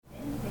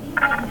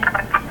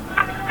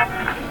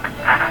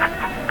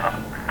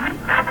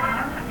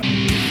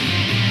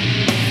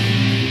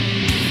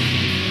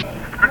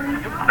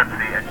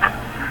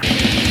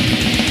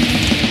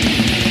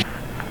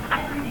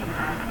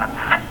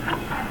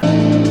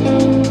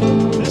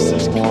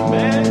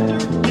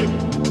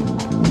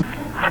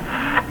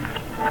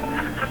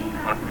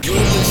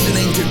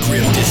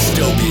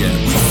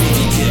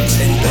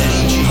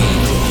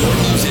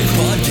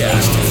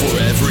podcast for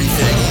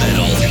everything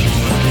metal.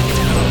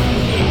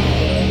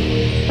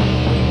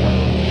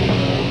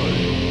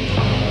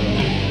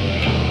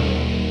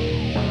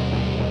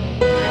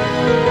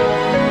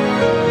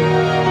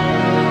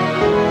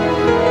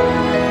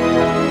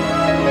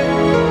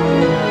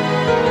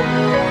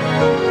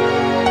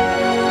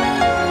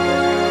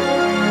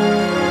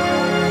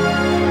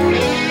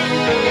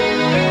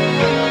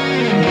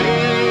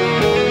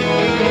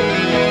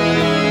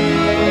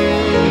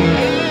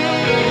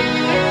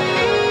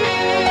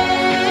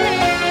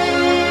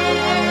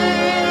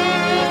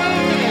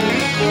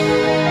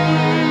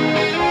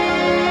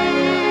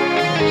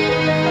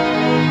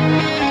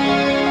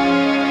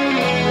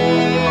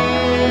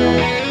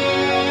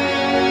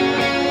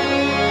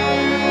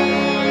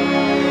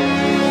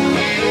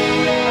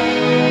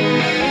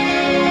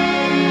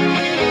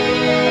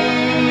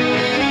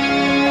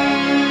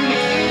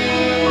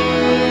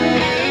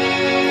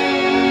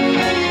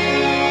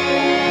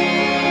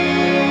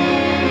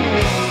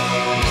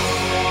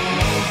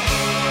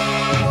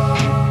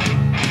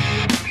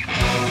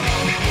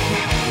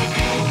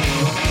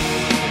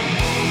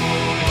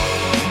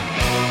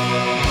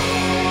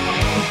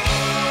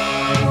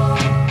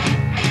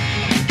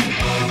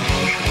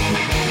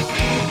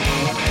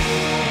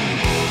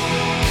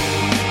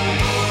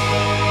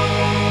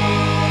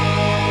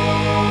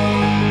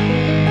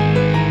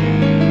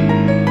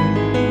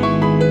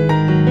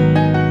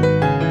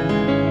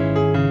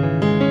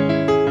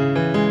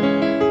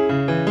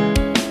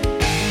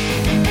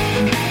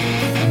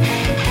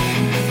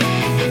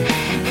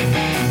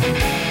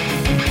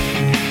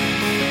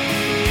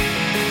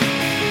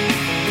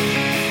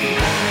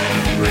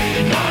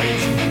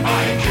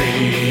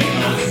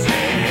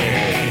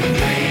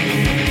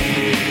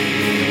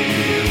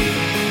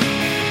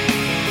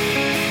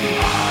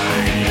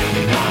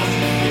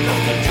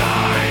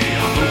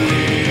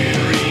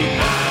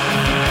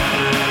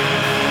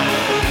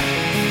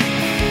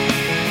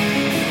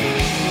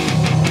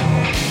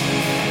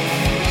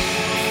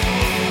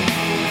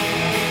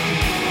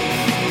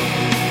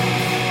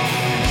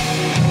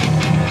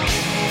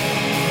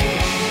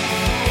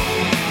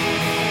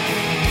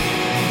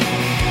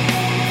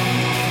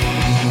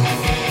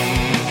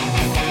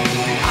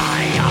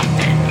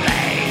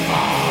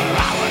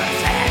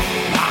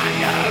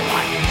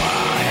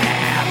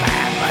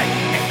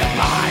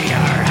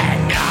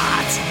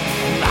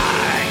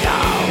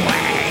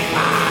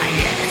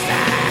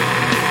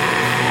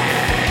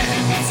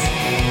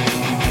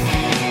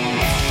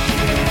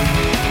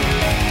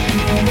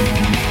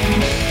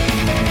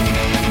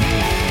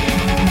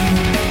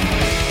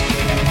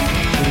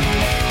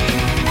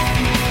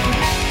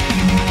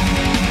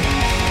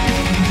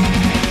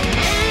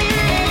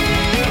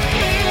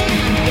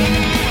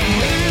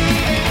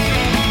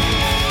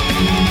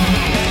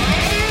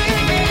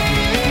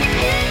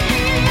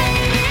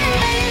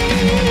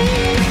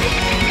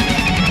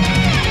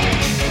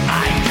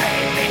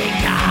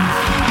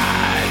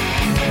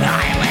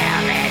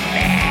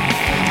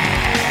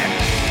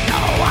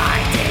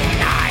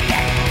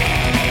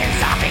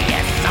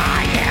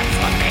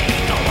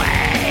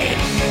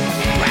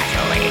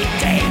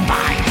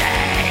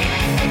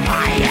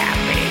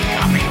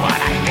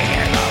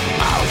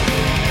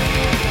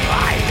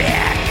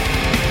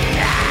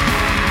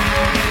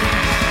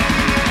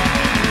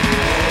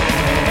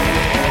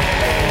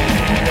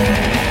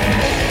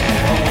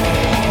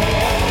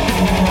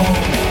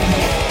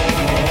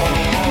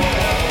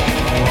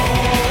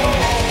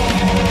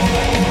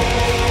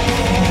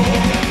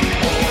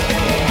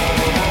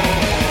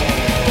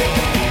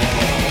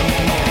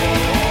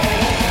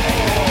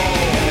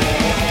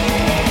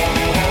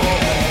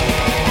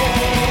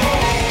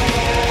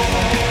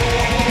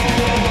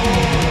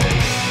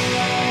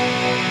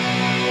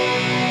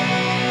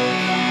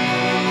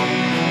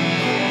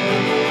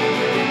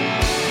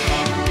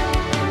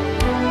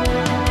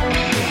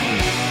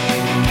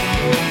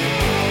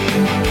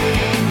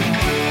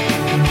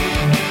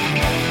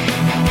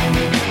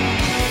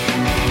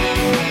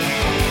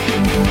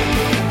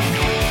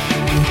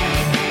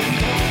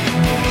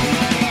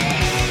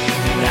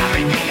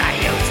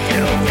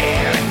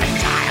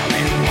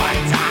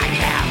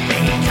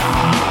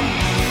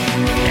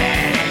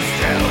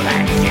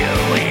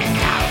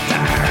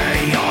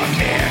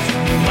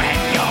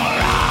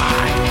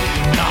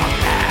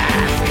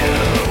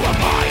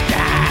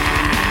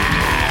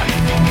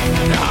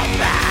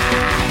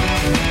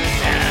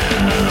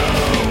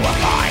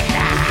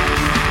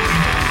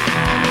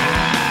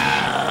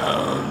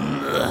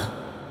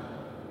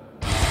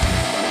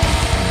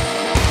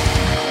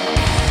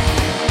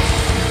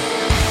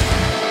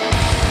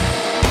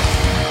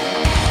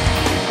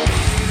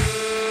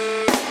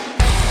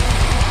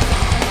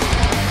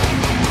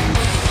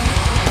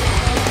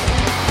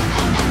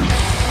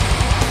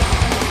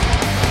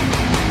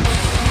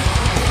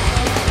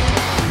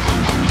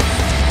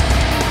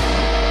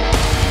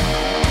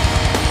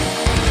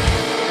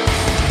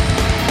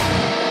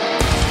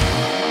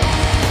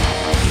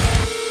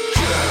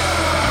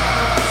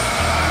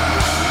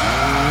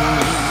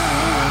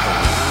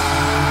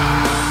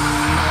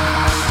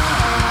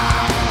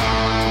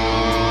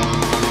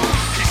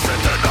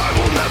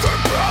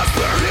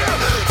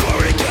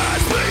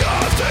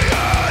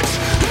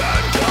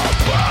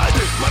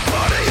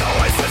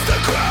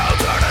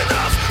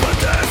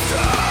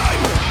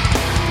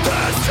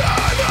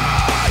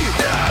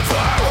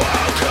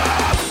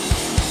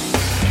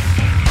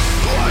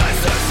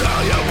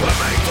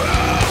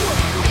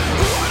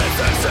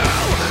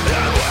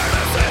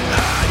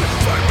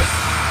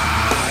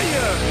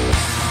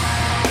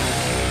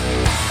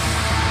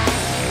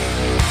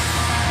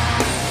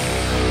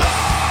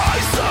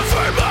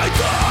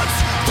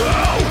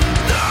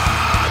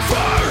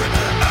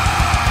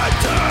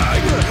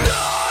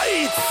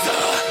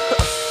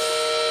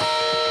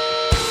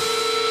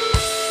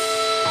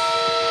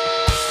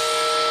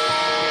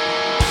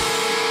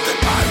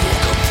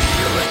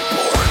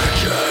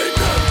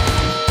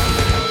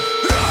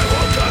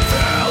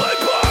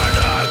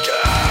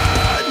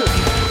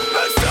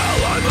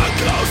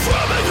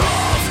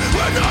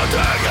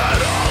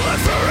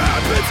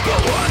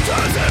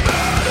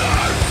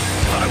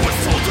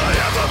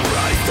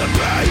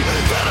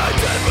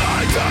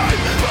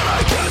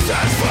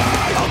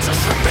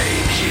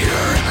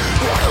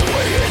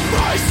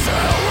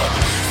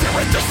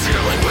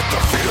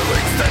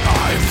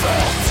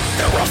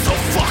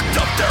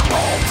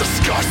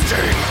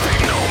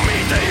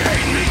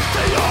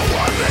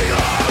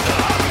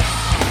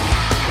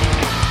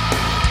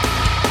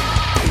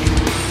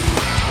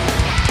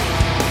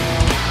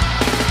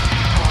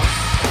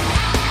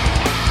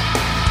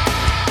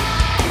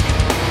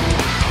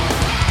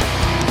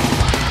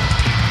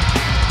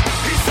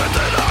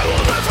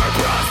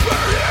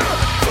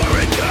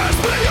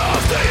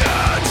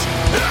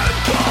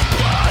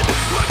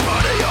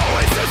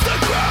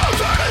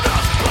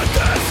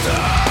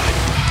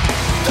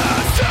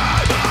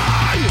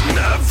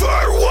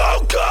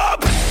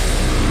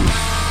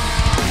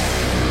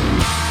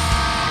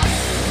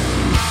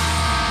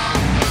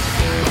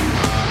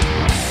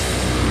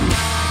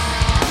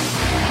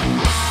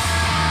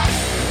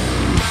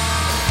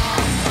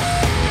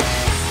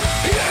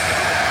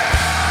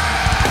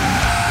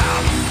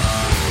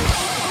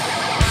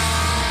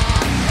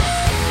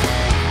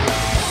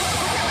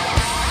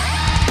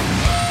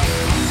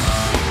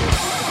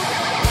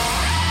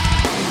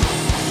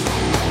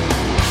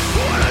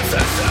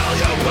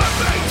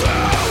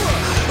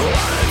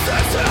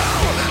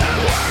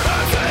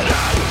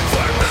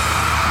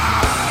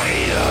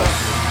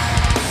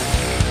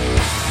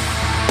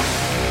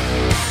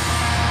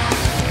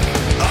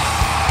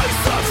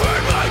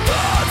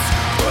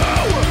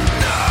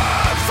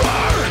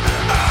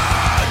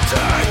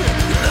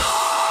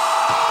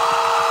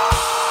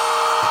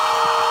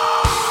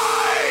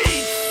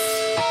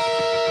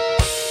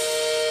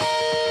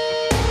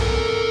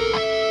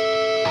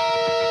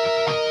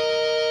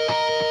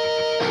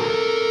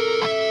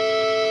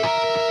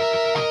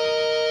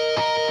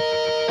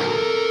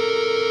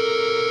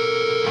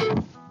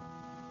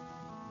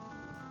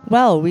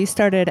 Well, we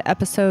started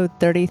episode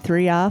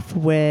 33 off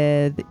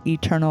with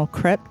Eternal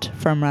Crypt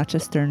from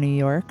Rochester, New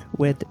York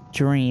with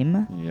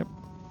Dream. Yep.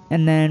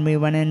 And then we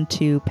went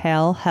into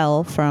Pale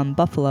Hell from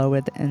Buffalo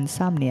with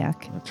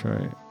Insomniac. That's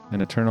right.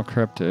 And Eternal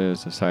Crypt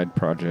is a side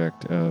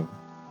project of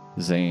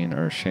Zane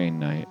or Shane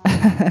Knight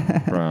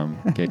from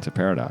Gates of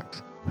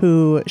Paradox.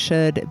 Who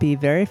should be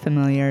very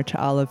familiar to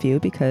all of you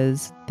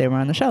because they were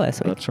on the show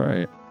last week. That's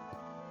right.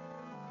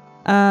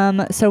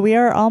 So we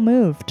are all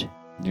moved.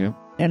 Yep.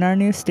 In our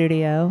new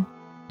studio.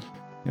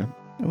 Yep.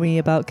 We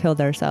about killed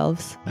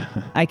ourselves.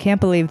 I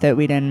can't believe that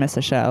we didn't miss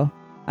a show.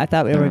 I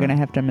thought we were going to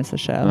have to miss a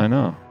show. I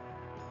know.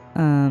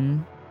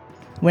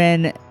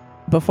 Right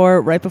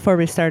before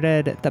we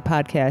started the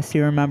podcast,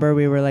 you remember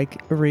we were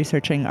like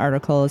researching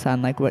articles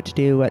on like what to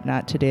do, what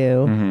not to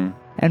do. Mm-hmm.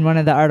 And one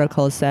of the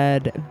articles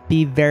said,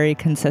 be very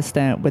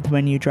consistent with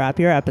when you drop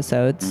your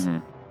episodes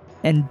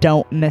and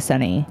don't miss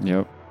any.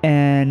 Yep.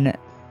 And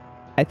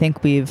I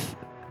think we've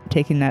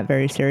taken that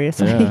very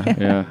seriously.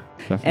 Yeah,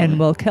 definitely. And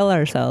we'll kill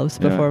ourselves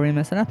before we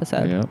miss an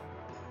episode. Yep.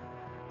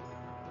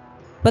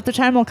 But the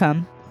time will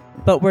come.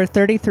 But we're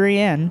 33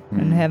 in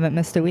and haven't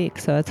missed a week,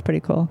 so that's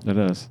pretty cool. It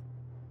is.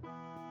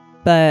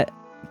 But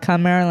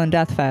come Maryland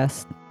Death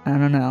Fest, I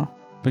don't know.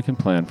 We can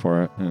plan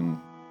for it and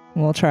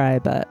we'll try,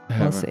 but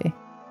we'll see.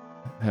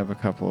 Have a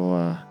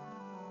couple,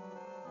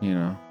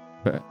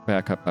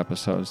 backup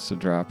episodes to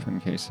drop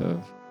in case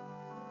of,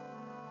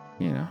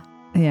 Yeah.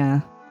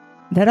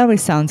 That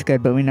always sounds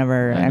good, but we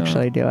never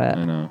actually do it.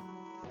 I know.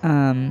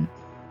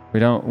 We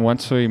don't,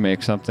 once we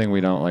make something,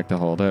 we don't like to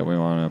hold it. We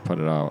want to put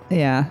it out.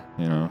 Yeah.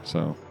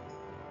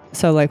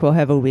 So like we'll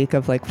have a week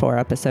of like 4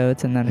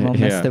 episodes and then we'll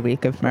miss the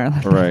week of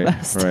Maryland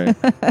Death Fest.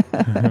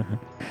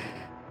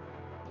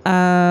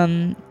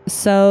 Right.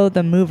 So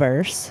the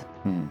movers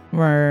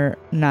were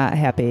not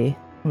happy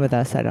with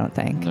us, I don't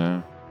think.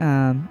 No.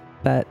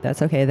 But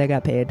that's okay. They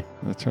got paid.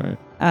 That's right.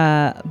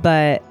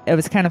 But it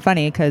was kind of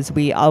funny because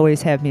we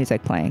always have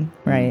music playing,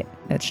 right?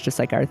 It's just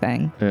like our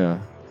thing. Yeah.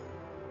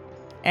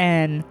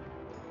 And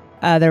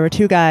there were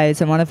 2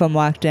 guys, and one of them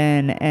walked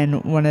in,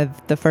 and one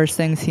of the first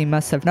things he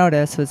must have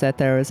noticed was that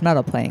there was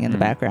metal playing in the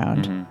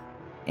background.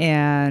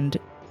 And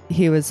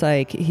he was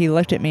like, he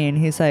looked at me, and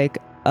he's like,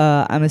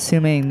 I'm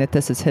assuming that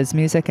this is his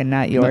music and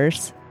not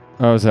yours.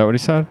 Oh, is that what he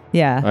said?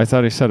 Yeah. I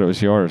thought he said it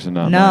was yours and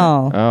not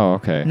No. mine. Oh,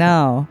 okay.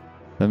 No.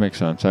 That makes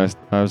sense. I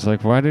was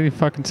like, why did he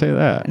fucking say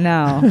that?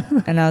 No.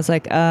 And I was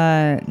like,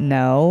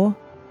 no.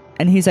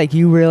 And he's like,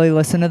 you really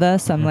listen to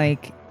this? I'm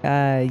like,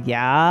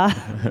 yeah.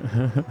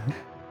 I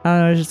don't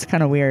know, it was just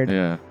kind of weird.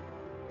 Yeah.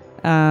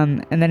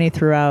 And then he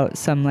threw out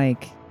some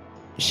like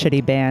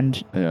shitty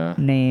band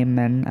name,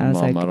 and I was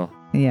like, metal.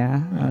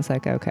 Yeah. I was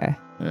like, okay.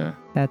 Yeah.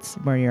 That's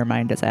where your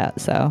mind is at.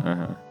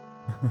 So,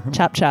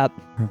 chop chop.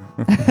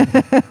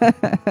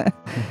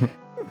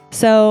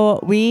 So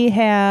we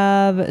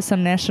have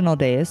some national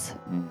days.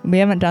 We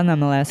haven't done them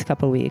the last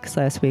couple weeks.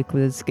 Last week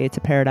was Gates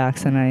of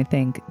Paradox, and I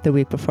think the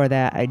week before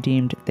that I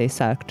deemed they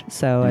sucked,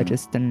 so I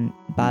just didn't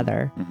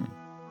bother.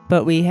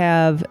 But we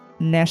have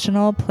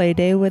National Play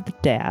Day with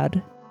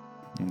Dad.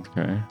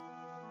 Okay.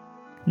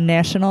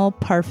 National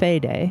Parfait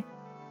Day.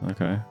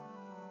 Okay.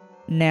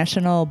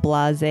 National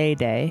Blasé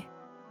Day.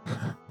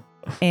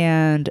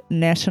 And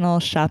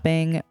National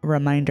Shopping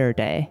Reminder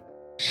Day.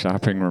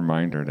 Shopping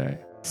Reminder Day.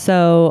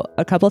 So,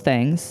 a couple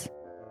things.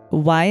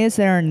 Why is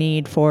there a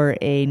need for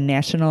a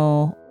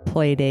National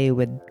Play Day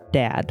with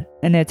Dad?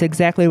 And it's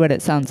exactly what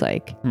it sounds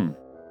like.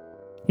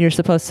 You're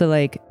supposed to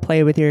like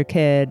play with your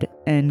kid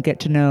and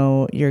get to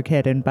know your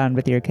kid and bond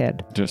with your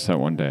kid. Just that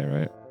one day,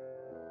 right?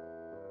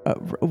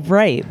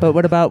 Right, but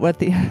what about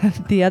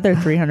the other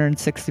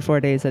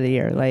 364 days of the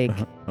year? Like,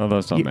 oh,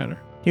 those don't matter.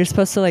 You're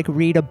supposed to like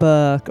read a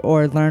book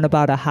or learn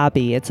about a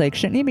hobby. It's like,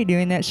 shouldn't you be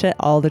doing that shit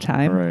all the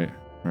time? Right.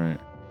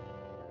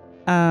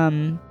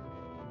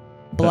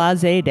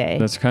 Blasé Day.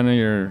 That's kind of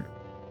your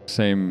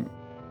same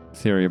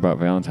theory about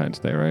Valentine's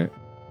Day, right?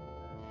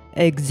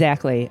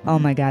 Exactly. Oh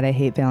my God, I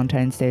hate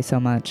Valentine's Day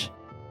so much.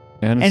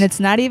 And it's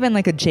not even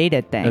like a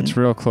jaded thing. It's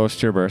real close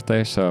to your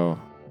birthday, so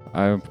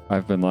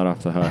I've been let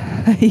off the hook.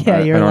 Yeah,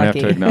 you're lucky. I don't have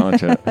to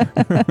acknowledge it.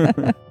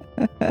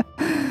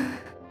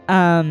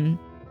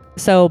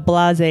 So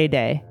Blasé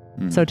Day.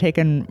 So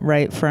taken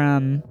right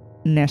from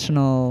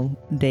National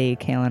Day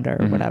calendar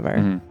or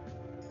whatever.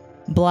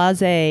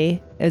 Blasé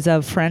is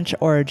of French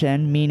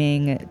origin,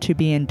 meaning to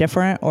be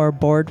indifferent or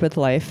bored with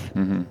life,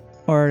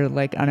 or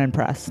like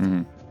unimpressed.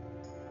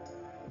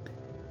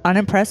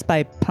 Unimpressed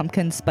by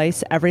pumpkin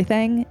spice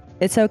everything?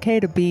 It's okay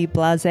to be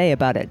blasé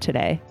about it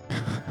today.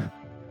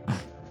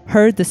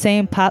 Heard the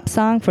same pop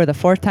song for the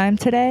 4th time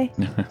today?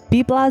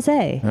 Be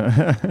blasé.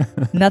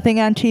 Nothing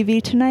on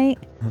TV tonight?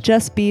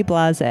 Just be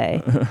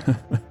blasé.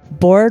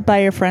 Bored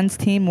by your friend's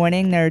team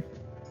winning their,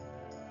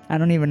 I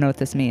don't even know what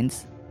this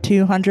means,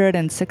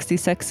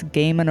 266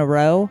 game in a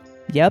row?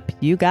 Yep,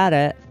 you got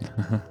it.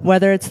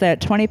 Whether it's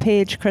that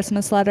 20-page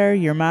Christmas letter,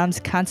 your mom's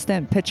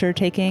constant picture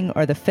taking,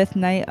 or the 5th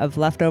night of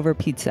leftover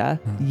pizza,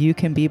 you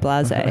can be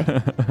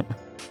blasé.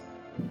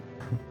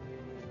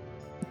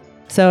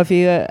 So if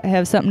you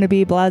have something to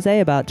be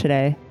blasé about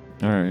today,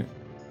 All right.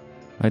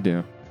 I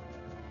do.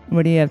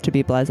 What do you have to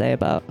be blasé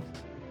about?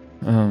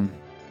 I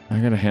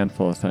got a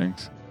handful of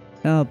things.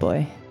 Oh,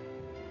 boy.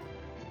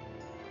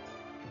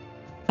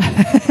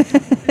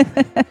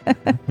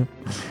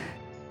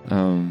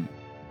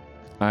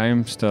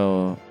 I'm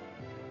still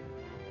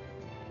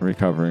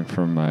recovering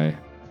from my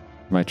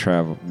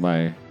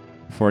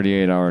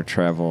 48-hour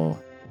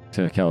travel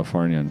to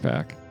California and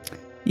back.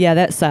 Yeah,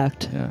 that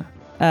sucked.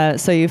 Yeah.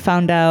 So you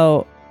found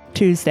out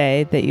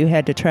Tuesday that you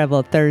had to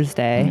travel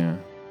Thursday. Yeah.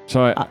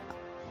 So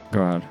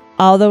go ahead.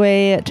 All the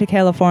way to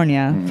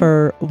California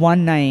for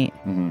one night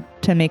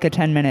to make a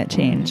 10-minute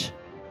change.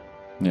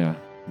 Yeah.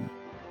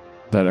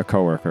 That a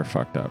coworker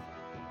fucked up.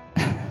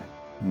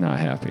 Not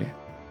happy.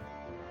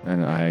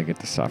 And I get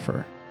to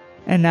suffer.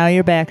 And now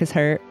your back is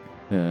hurt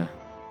Yeah.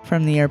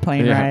 from the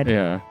airplane ride.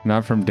 Yeah.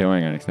 Not from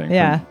doing anything.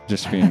 Yeah. From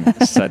just being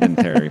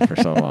sedentary for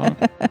so long.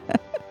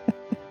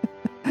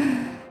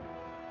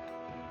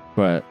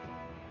 But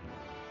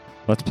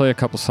let's play a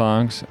couple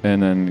songs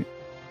and then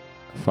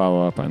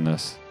follow up on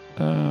this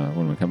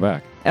when we come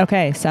back.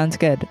 Okay, sounds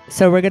good.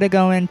 So we're going to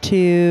go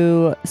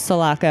into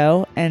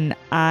Sulaco and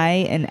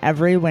Eye in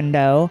Every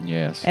Window.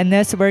 Yes. And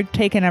this, we're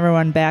taking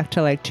everyone back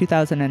to like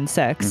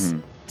 2006.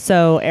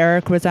 So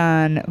Eric was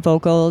on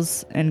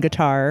vocals and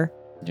guitar.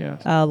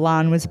 Yes.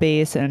 Lon was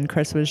bass and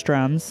Chris was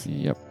drums.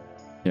 Yep.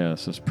 Yeah,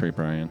 this is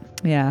pre-Brian.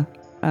 Yeah,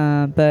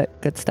 but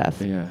good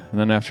stuff. Yeah. And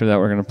then after that,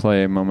 we're going to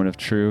play Moment of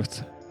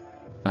Truth,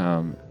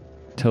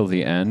 Till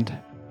the End.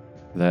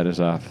 That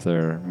is off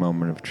their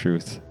Moment of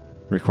Truth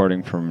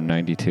recording from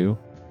 92.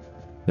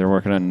 They're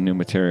working on new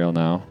material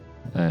now,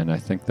 and I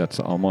think that's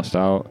almost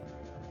out.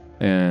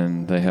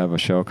 And they have a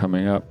show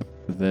coming up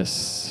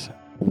this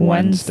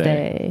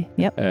Wednesday.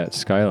 Yep. At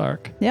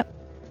Skylark. Yep.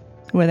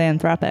 With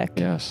Anthropic.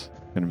 Yes.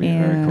 Going to be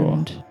very cool.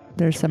 And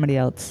there's somebody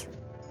else.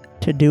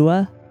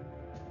 Tadua.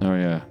 Oh,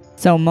 yeah.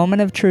 So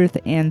Moment of Truth,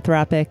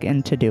 Anthropic,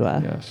 and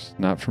Tadua. Yes.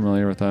 Not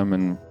familiar with them,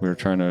 and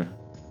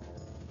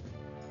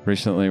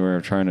recently we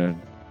were trying to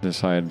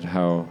decide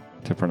how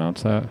to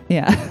pronounce that.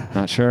 Yeah.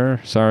 Not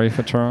sure. Sorry if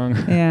it's wrong.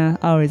 Yeah,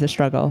 always a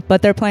struggle.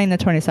 But they're playing the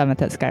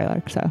 27th at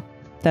Skylark, so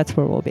that's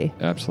where we'll be.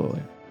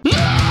 Absolutely.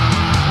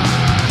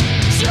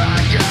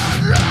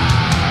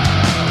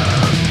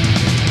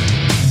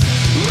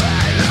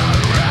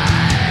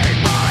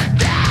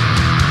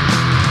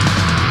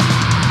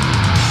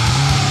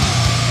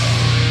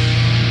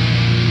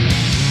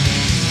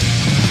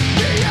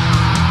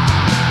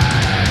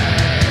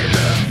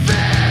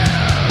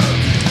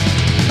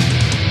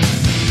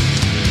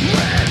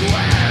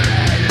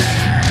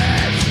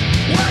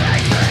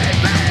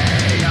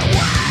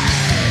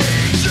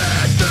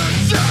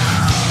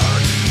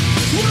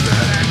 With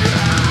an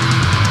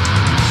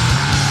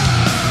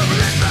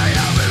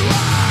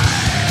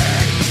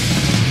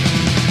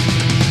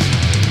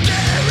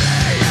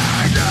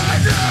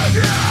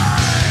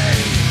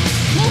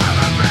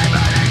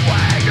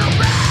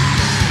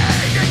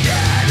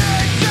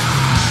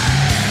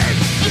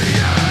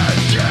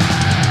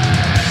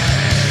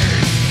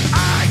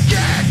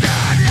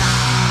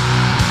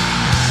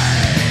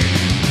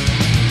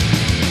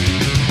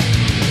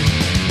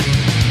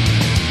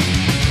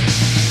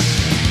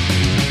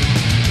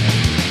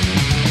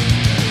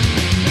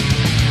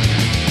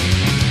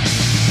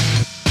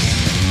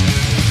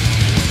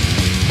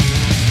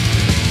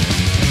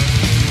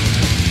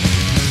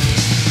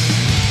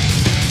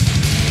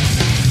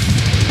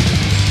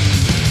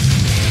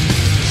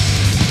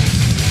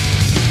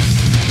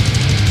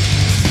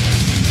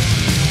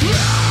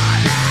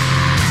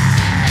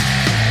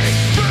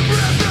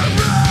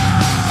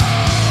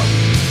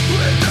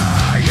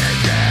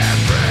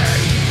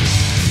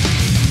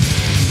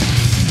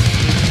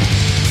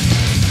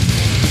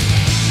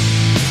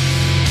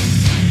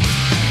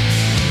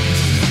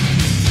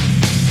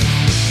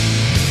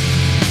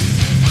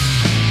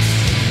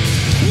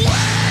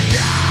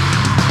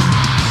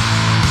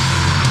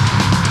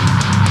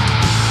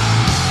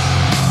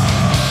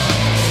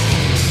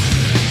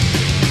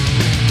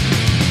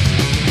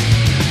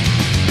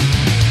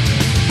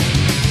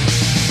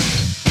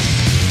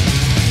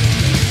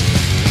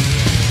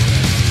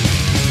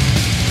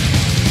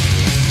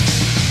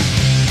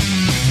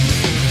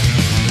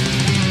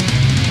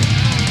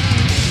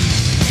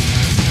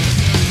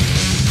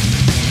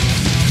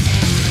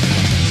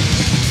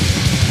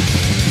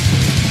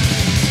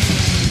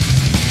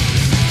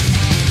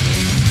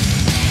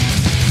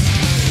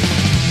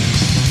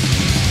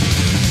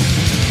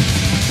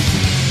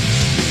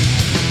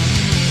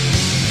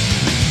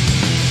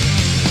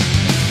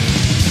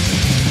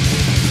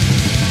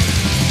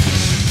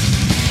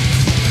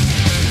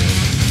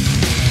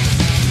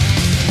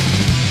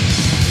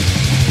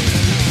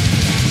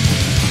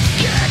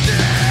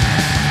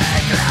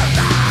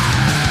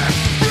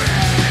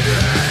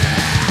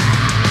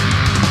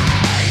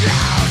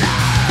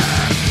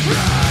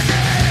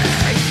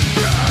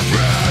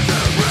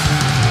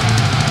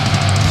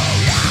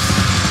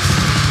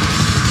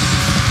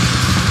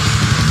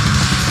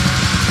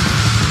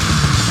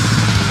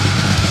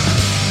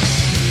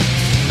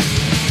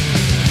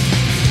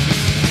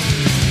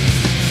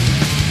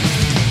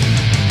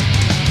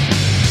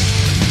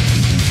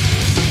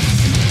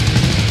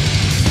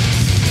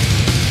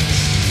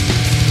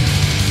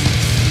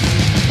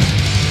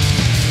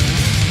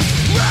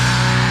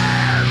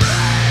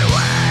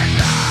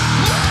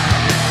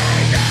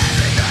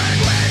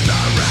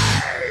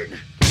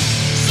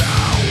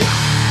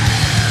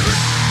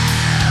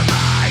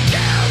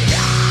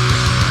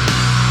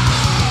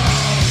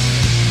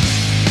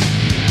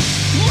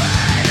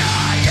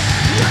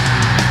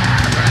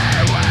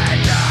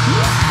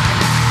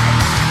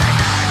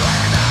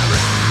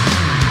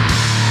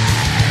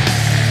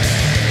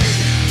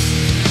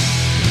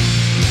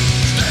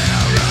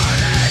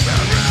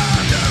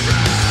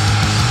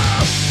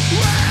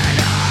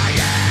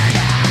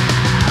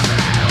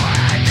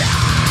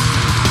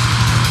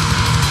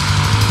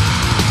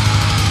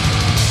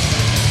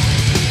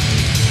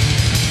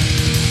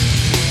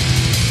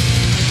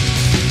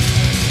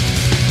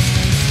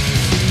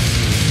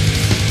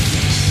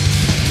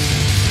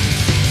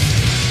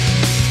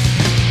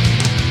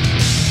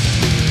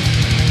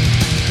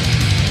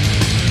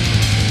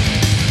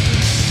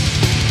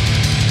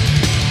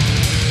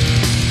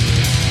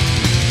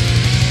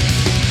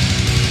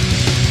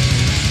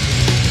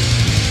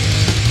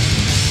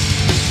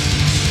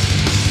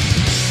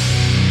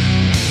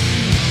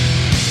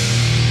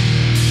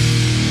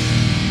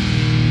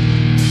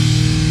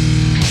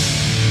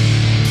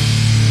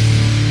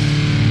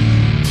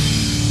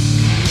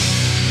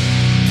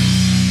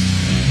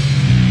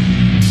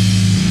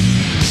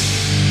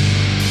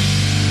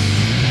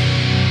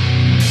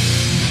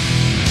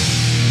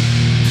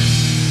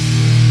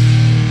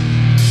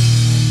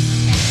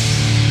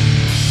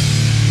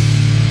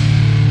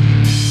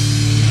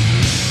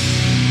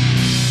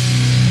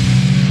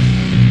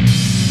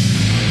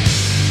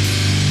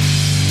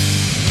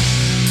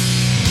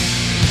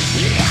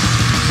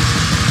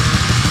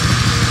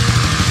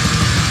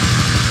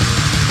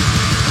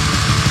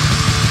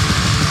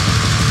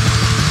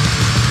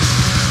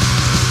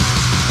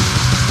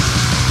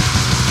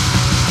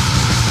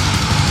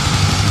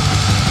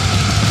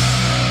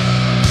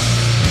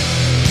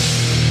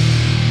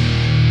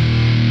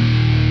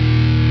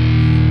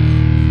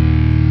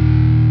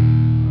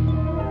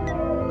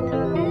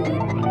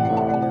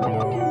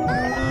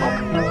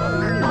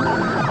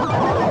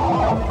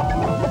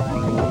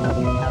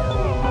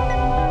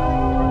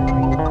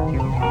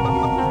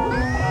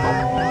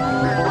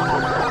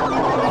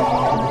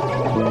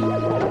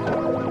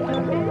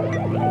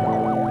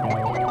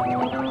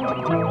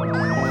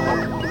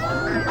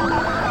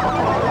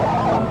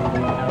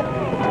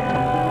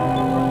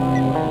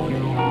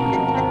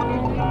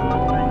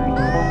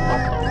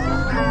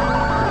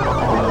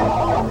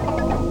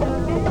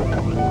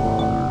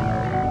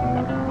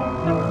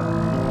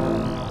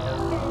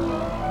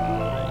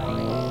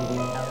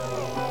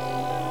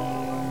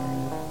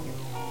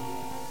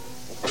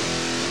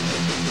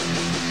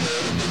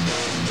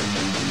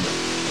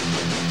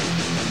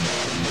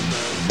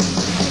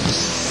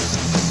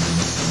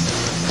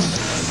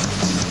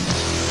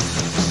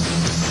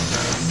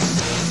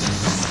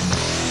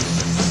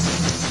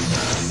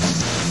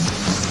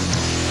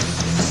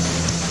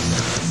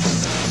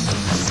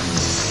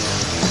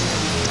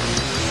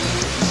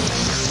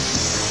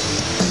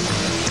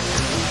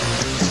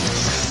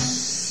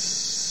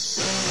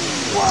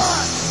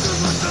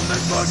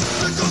push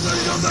because the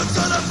young that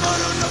said I'm not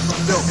enough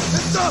of you.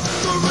 It's time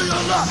to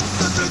realize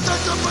the thing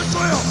that's a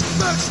betrayal.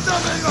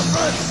 Backstabbing a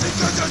friend, he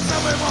could just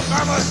tell me my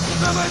family,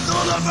 never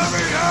thought of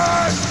every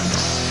hand.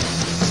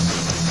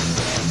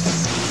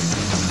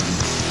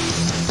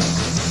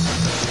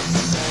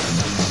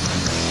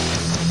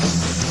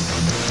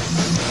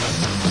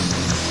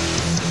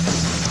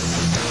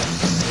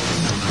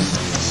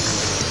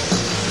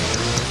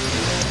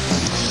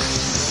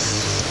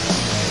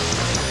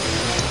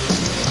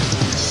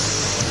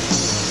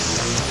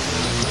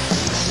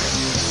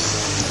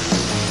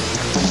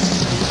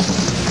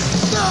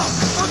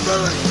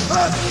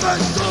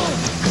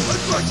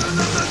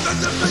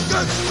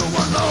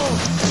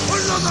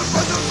 Another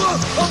breath of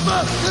love, of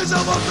that is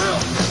how I feel.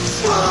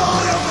 Swallow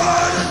your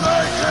mind and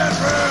make it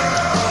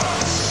real.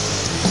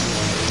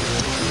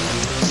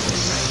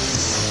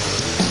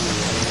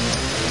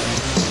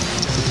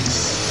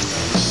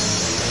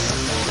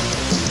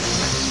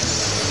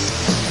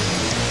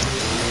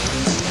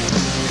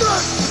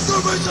 That's the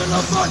reason I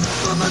fight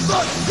for the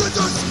blood. You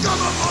just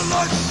cover my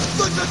life,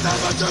 like the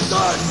damage you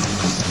done.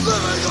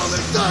 Living all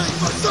these things,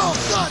 myself,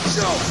 not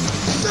you.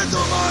 Into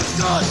my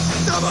sky,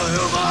 never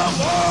heal my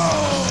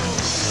woe.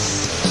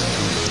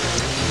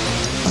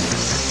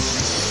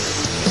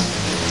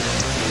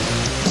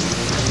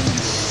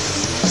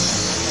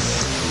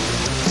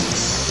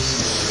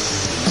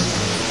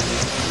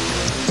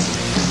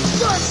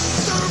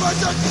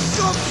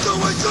 Come to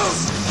a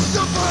ghost.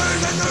 The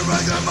pain and the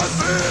anger must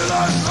feel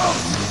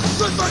unclosed.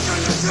 Look back in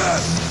the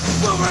chest.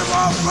 We'll be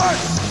more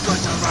right. But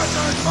the rest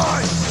is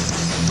mine.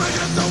 Bring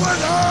it to an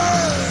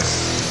end.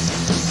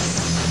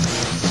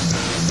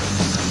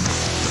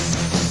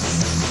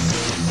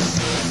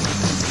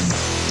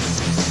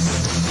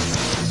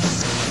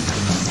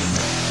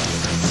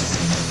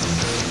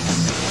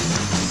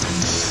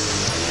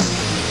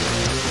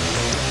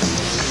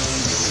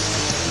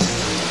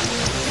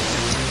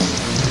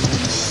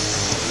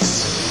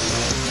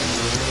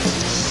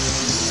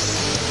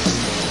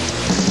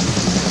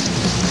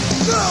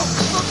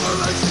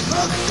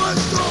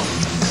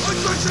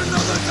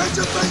 Another cage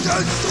of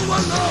vengeance to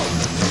allow.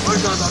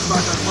 Another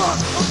magic mark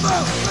of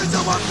mouth is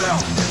how I feel.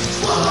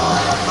 Swallow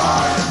the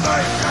fire and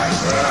make it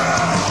real.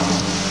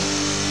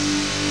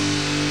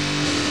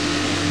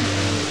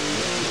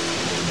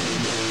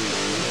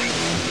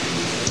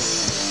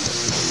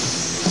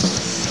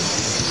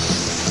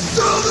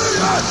 Till the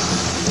end!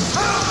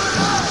 Till the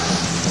end!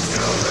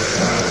 Till the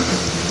end!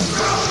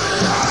 Till the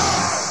end!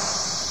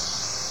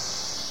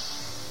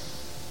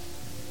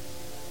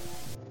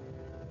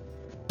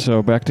 So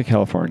back to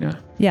California.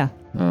 Yeah.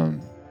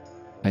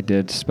 I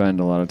did spend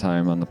a lot of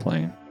time on the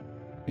plane.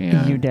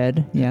 And You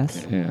did,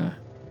 yes. Yeah,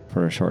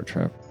 for a short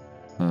trip.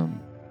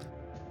 And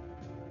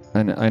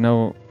I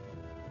know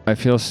I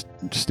feel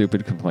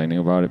stupid complaining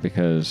about it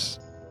because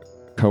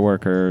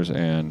coworkers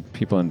and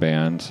people in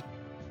bands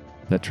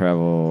that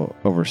travel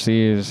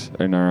overseas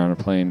and are on a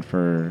plane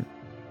for,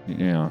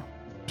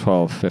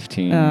 12,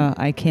 15,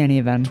 I can't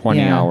even.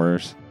 20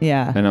 hours.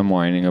 Yeah. And I'm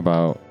whining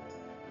about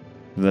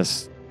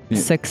this.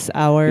 6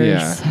 hours.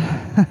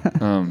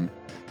 Yeah.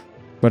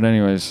 But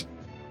anyways,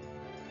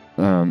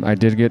 I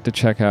did get to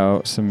check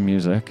out some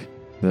music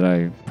that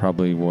I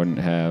probably wouldn't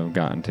have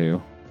gotten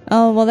to.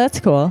 Oh, well, that's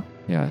cool.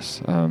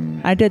 Yes.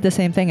 I did the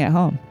same thing at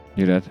home.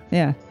 You did?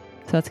 Yeah.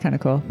 So that's kind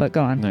of cool, but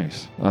go on.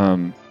 Nice.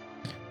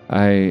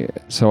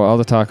 So all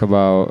the talk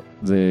about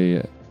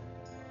the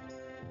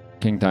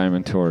King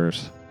Diamond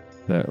tours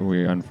that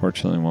we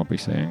unfortunately won't be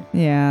seeing.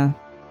 Yeah.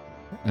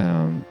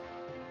 And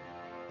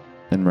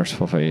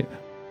Merciful Fate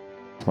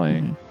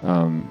playing.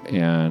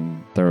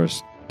 And there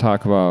was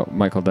talk about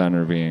Michael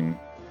Denner being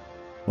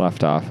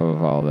left off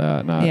of all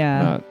that,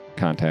 not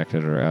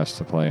contacted or asked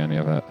to play any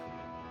of it.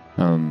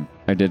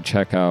 I did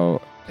check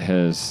out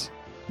his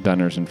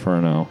Denner's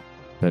Inferno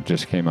that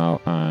just came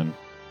out on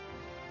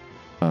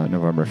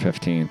November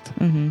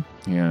 15th.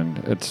 And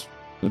it's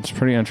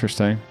pretty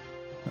interesting.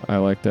 I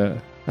liked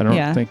it. I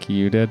don't think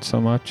you did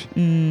so much.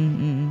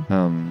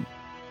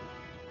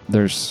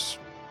 There's,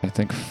 I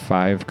think,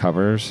 5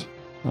 covers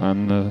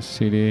on the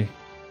CD.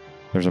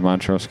 There's a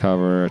Montrose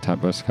cover, a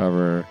Tempest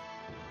cover,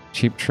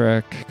 Cheap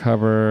Trick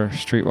cover,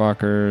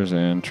 Streetwalkers,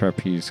 and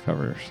Trapeze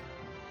covers.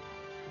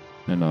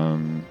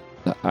 And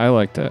I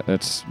liked it.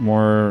 It's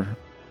more,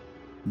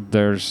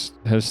 there's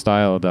his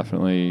style,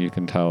 definitely, you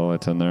can tell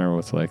it's in there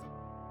with like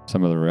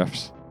some of the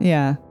riffs.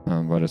 Yeah.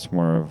 But it's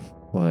more of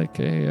like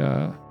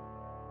a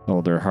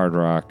older hard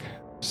rock,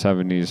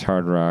 70s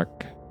hard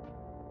rock,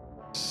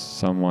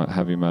 somewhat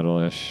heavy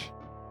metal-ish,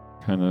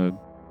 kind of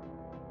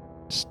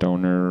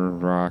stoner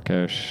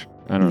rock-ish.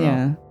 I don't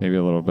know. Maybe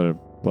a little bit of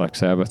Black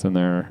Sabbath in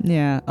there.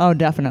 Yeah. Oh,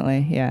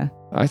 definitely. Yeah.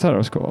 I thought it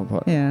was cool,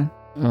 but yeah.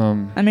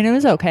 I mean, it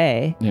was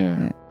okay.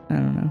 Yeah. I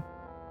don't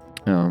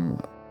know.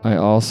 I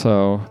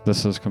also,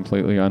 this is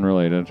completely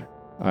unrelated.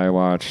 I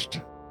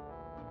watched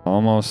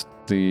almost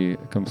the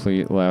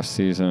complete last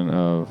season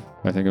of,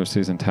 I think it was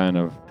season 10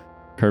 of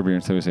Curb Your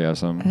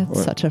Enthusiasm.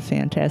 It's such a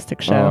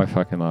fantastic show. Oh, I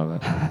fucking love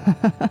it.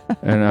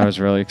 And I was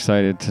really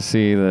excited to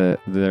see that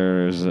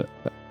there's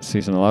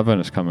season 11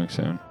 is coming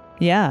soon.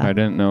 Yeah. I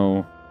didn't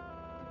know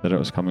that it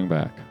was coming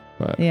back,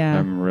 but Yeah.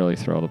 I'm really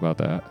thrilled about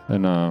that.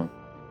 And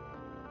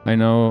I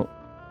know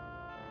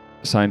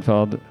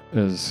Seinfeld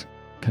is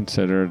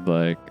considered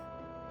like,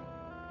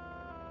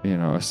 you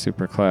know, a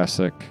super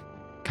classic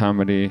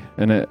comedy,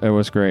 and it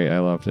was great. I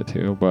loved it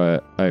too,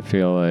 but I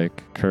feel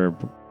like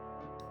Curb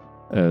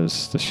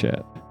is the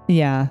shit.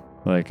 Yeah.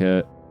 Like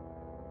it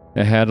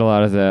had a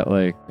lot of that,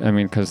 like, I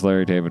mean, because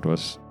Larry David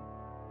was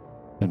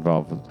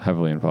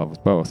heavily involved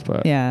with both,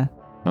 but Yeah.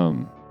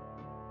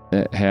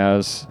 it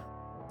has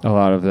a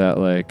lot of that,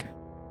 like,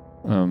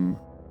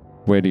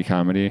 witty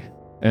comedy,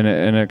 and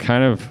it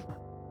kind of,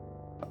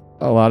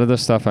 a lot of the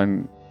stuff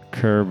on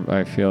Curb,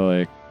 I feel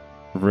like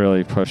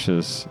really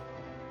pushes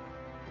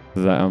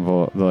the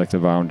envelope, like the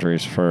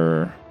boundaries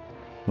for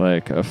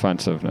like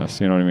offensiveness.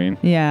 You know what I mean?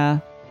 Yeah.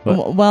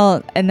 But-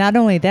 Well, and not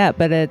only that,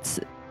 but it's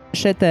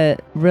shit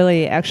that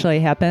really actually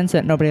happens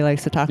that nobody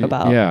likes to talk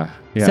about. Yeah.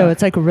 So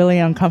it's like really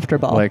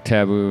uncomfortable. like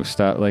taboo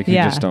stuff. Like you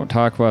Yeah. just don't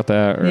talk about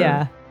that. Or,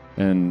 Yeah.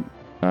 And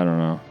I don't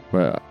know,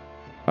 but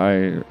I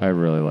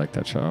really like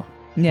that show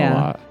a Yeah.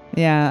 lot.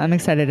 Yeah. I'm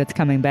excited it's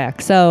coming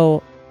back.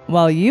 So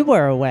while you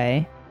were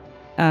away,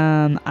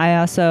 I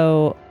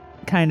also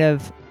kind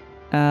of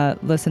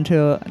listened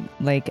to,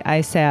 like,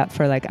 I sat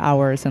for like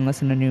hours and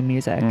listened to new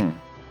music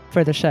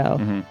for the show,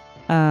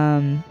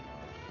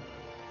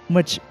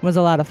 which was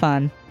a lot of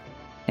fun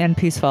and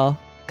peaceful.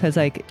 Because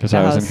I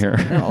wasn't here.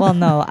 Well,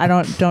 no,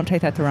 don't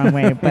take that the wrong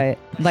way, but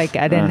like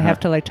I didn't have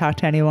to like talk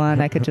to anyone.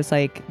 I could just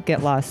like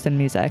get lost in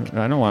music.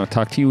 I don't want to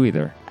talk to you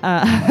either.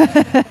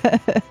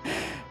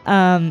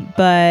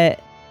 But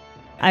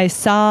I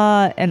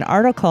saw an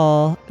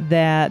article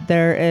that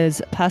there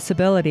is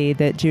possibility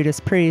that Judas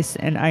Priest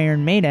and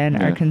Iron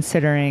Maiden are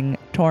considering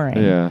touring.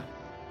 Yeah.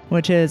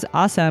 Which is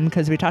awesome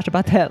because we talked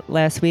about that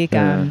last week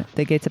on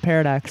the Gates of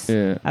Paradox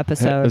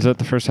episode. Is that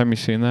the first time you've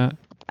seen that?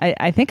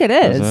 I think it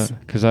is.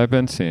 Because I've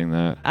been seeing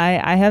that.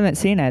 I haven't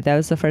seen it. That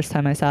was the first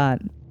time I saw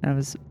it. I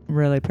was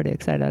really pretty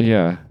excited.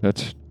 Yeah,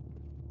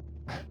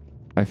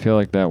 I feel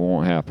like that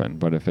won't happen,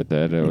 but if it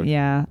did, it would.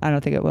 Yeah, I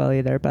don't think it will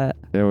either, but.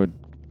 It would.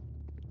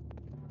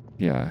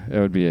 Yeah, it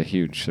would be a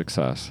huge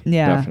success.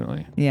 Yeah.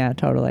 Definitely. Yeah,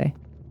 totally.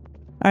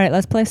 All right,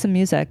 let's play some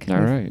music. All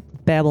right.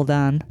 Babbled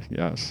on.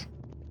 Yes.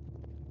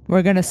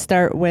 We're going to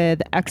start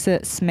with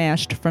Exit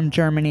Smashed from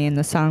Germany, and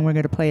the song we're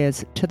going to play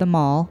is To the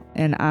Mall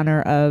in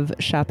honor of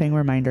Shopping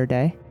Reminder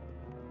Day.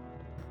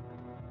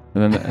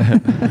 And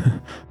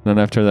then, then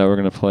after that, we're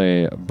going to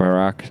play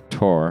Barak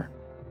Tor,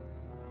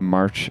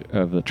 March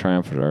of the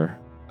Triumphator,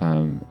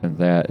 and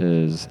that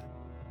is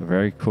a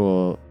very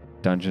cool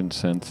dungeon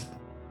synth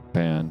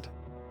band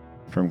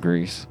from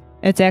Greece.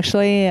 It's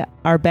actually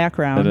our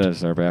background. It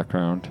is our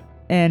background.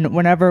 And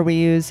whenever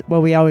we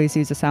always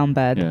use a sound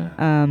bed.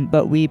 Yeah.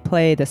 But we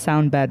play the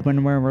sound bed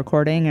when we're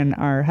recording in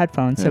our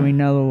headphones, so we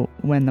know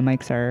when the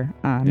mics are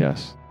on.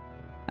 Yes.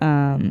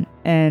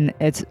 And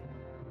it's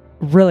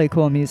really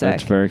cool music.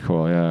 It's very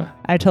cool, yeah.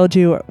 I told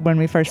you when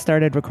we first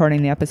started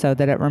recording the episode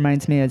that it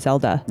reminds me of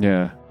Zelda.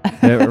 Yeah.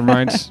 It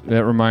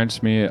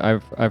reminds me,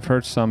 I've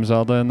heard some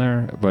Zelda in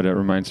there, but it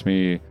reminds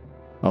me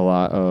a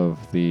lot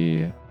of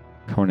the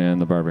Conan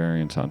the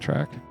Barbarian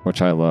soundtrack,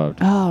 which I loved.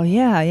 Oh,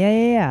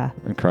 yeah.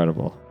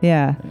 Incredible.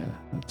 Yeah. Yeah,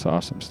 it's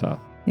awesome stuff.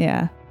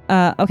 Yeah.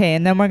 Okay,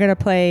 and then we're going to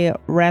play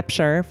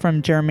Rapture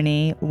from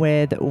Germany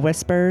with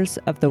Whispers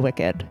of the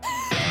Wicked.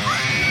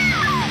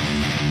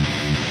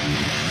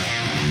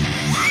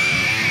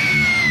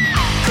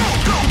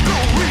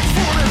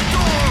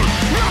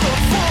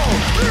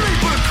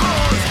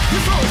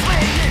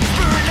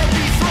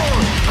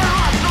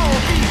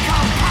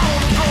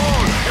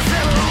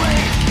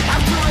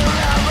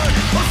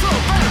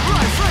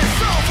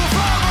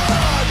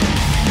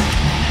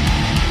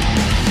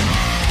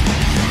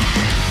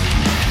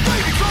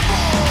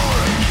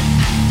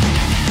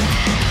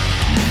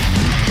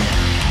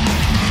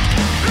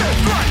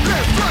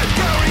 Left, right,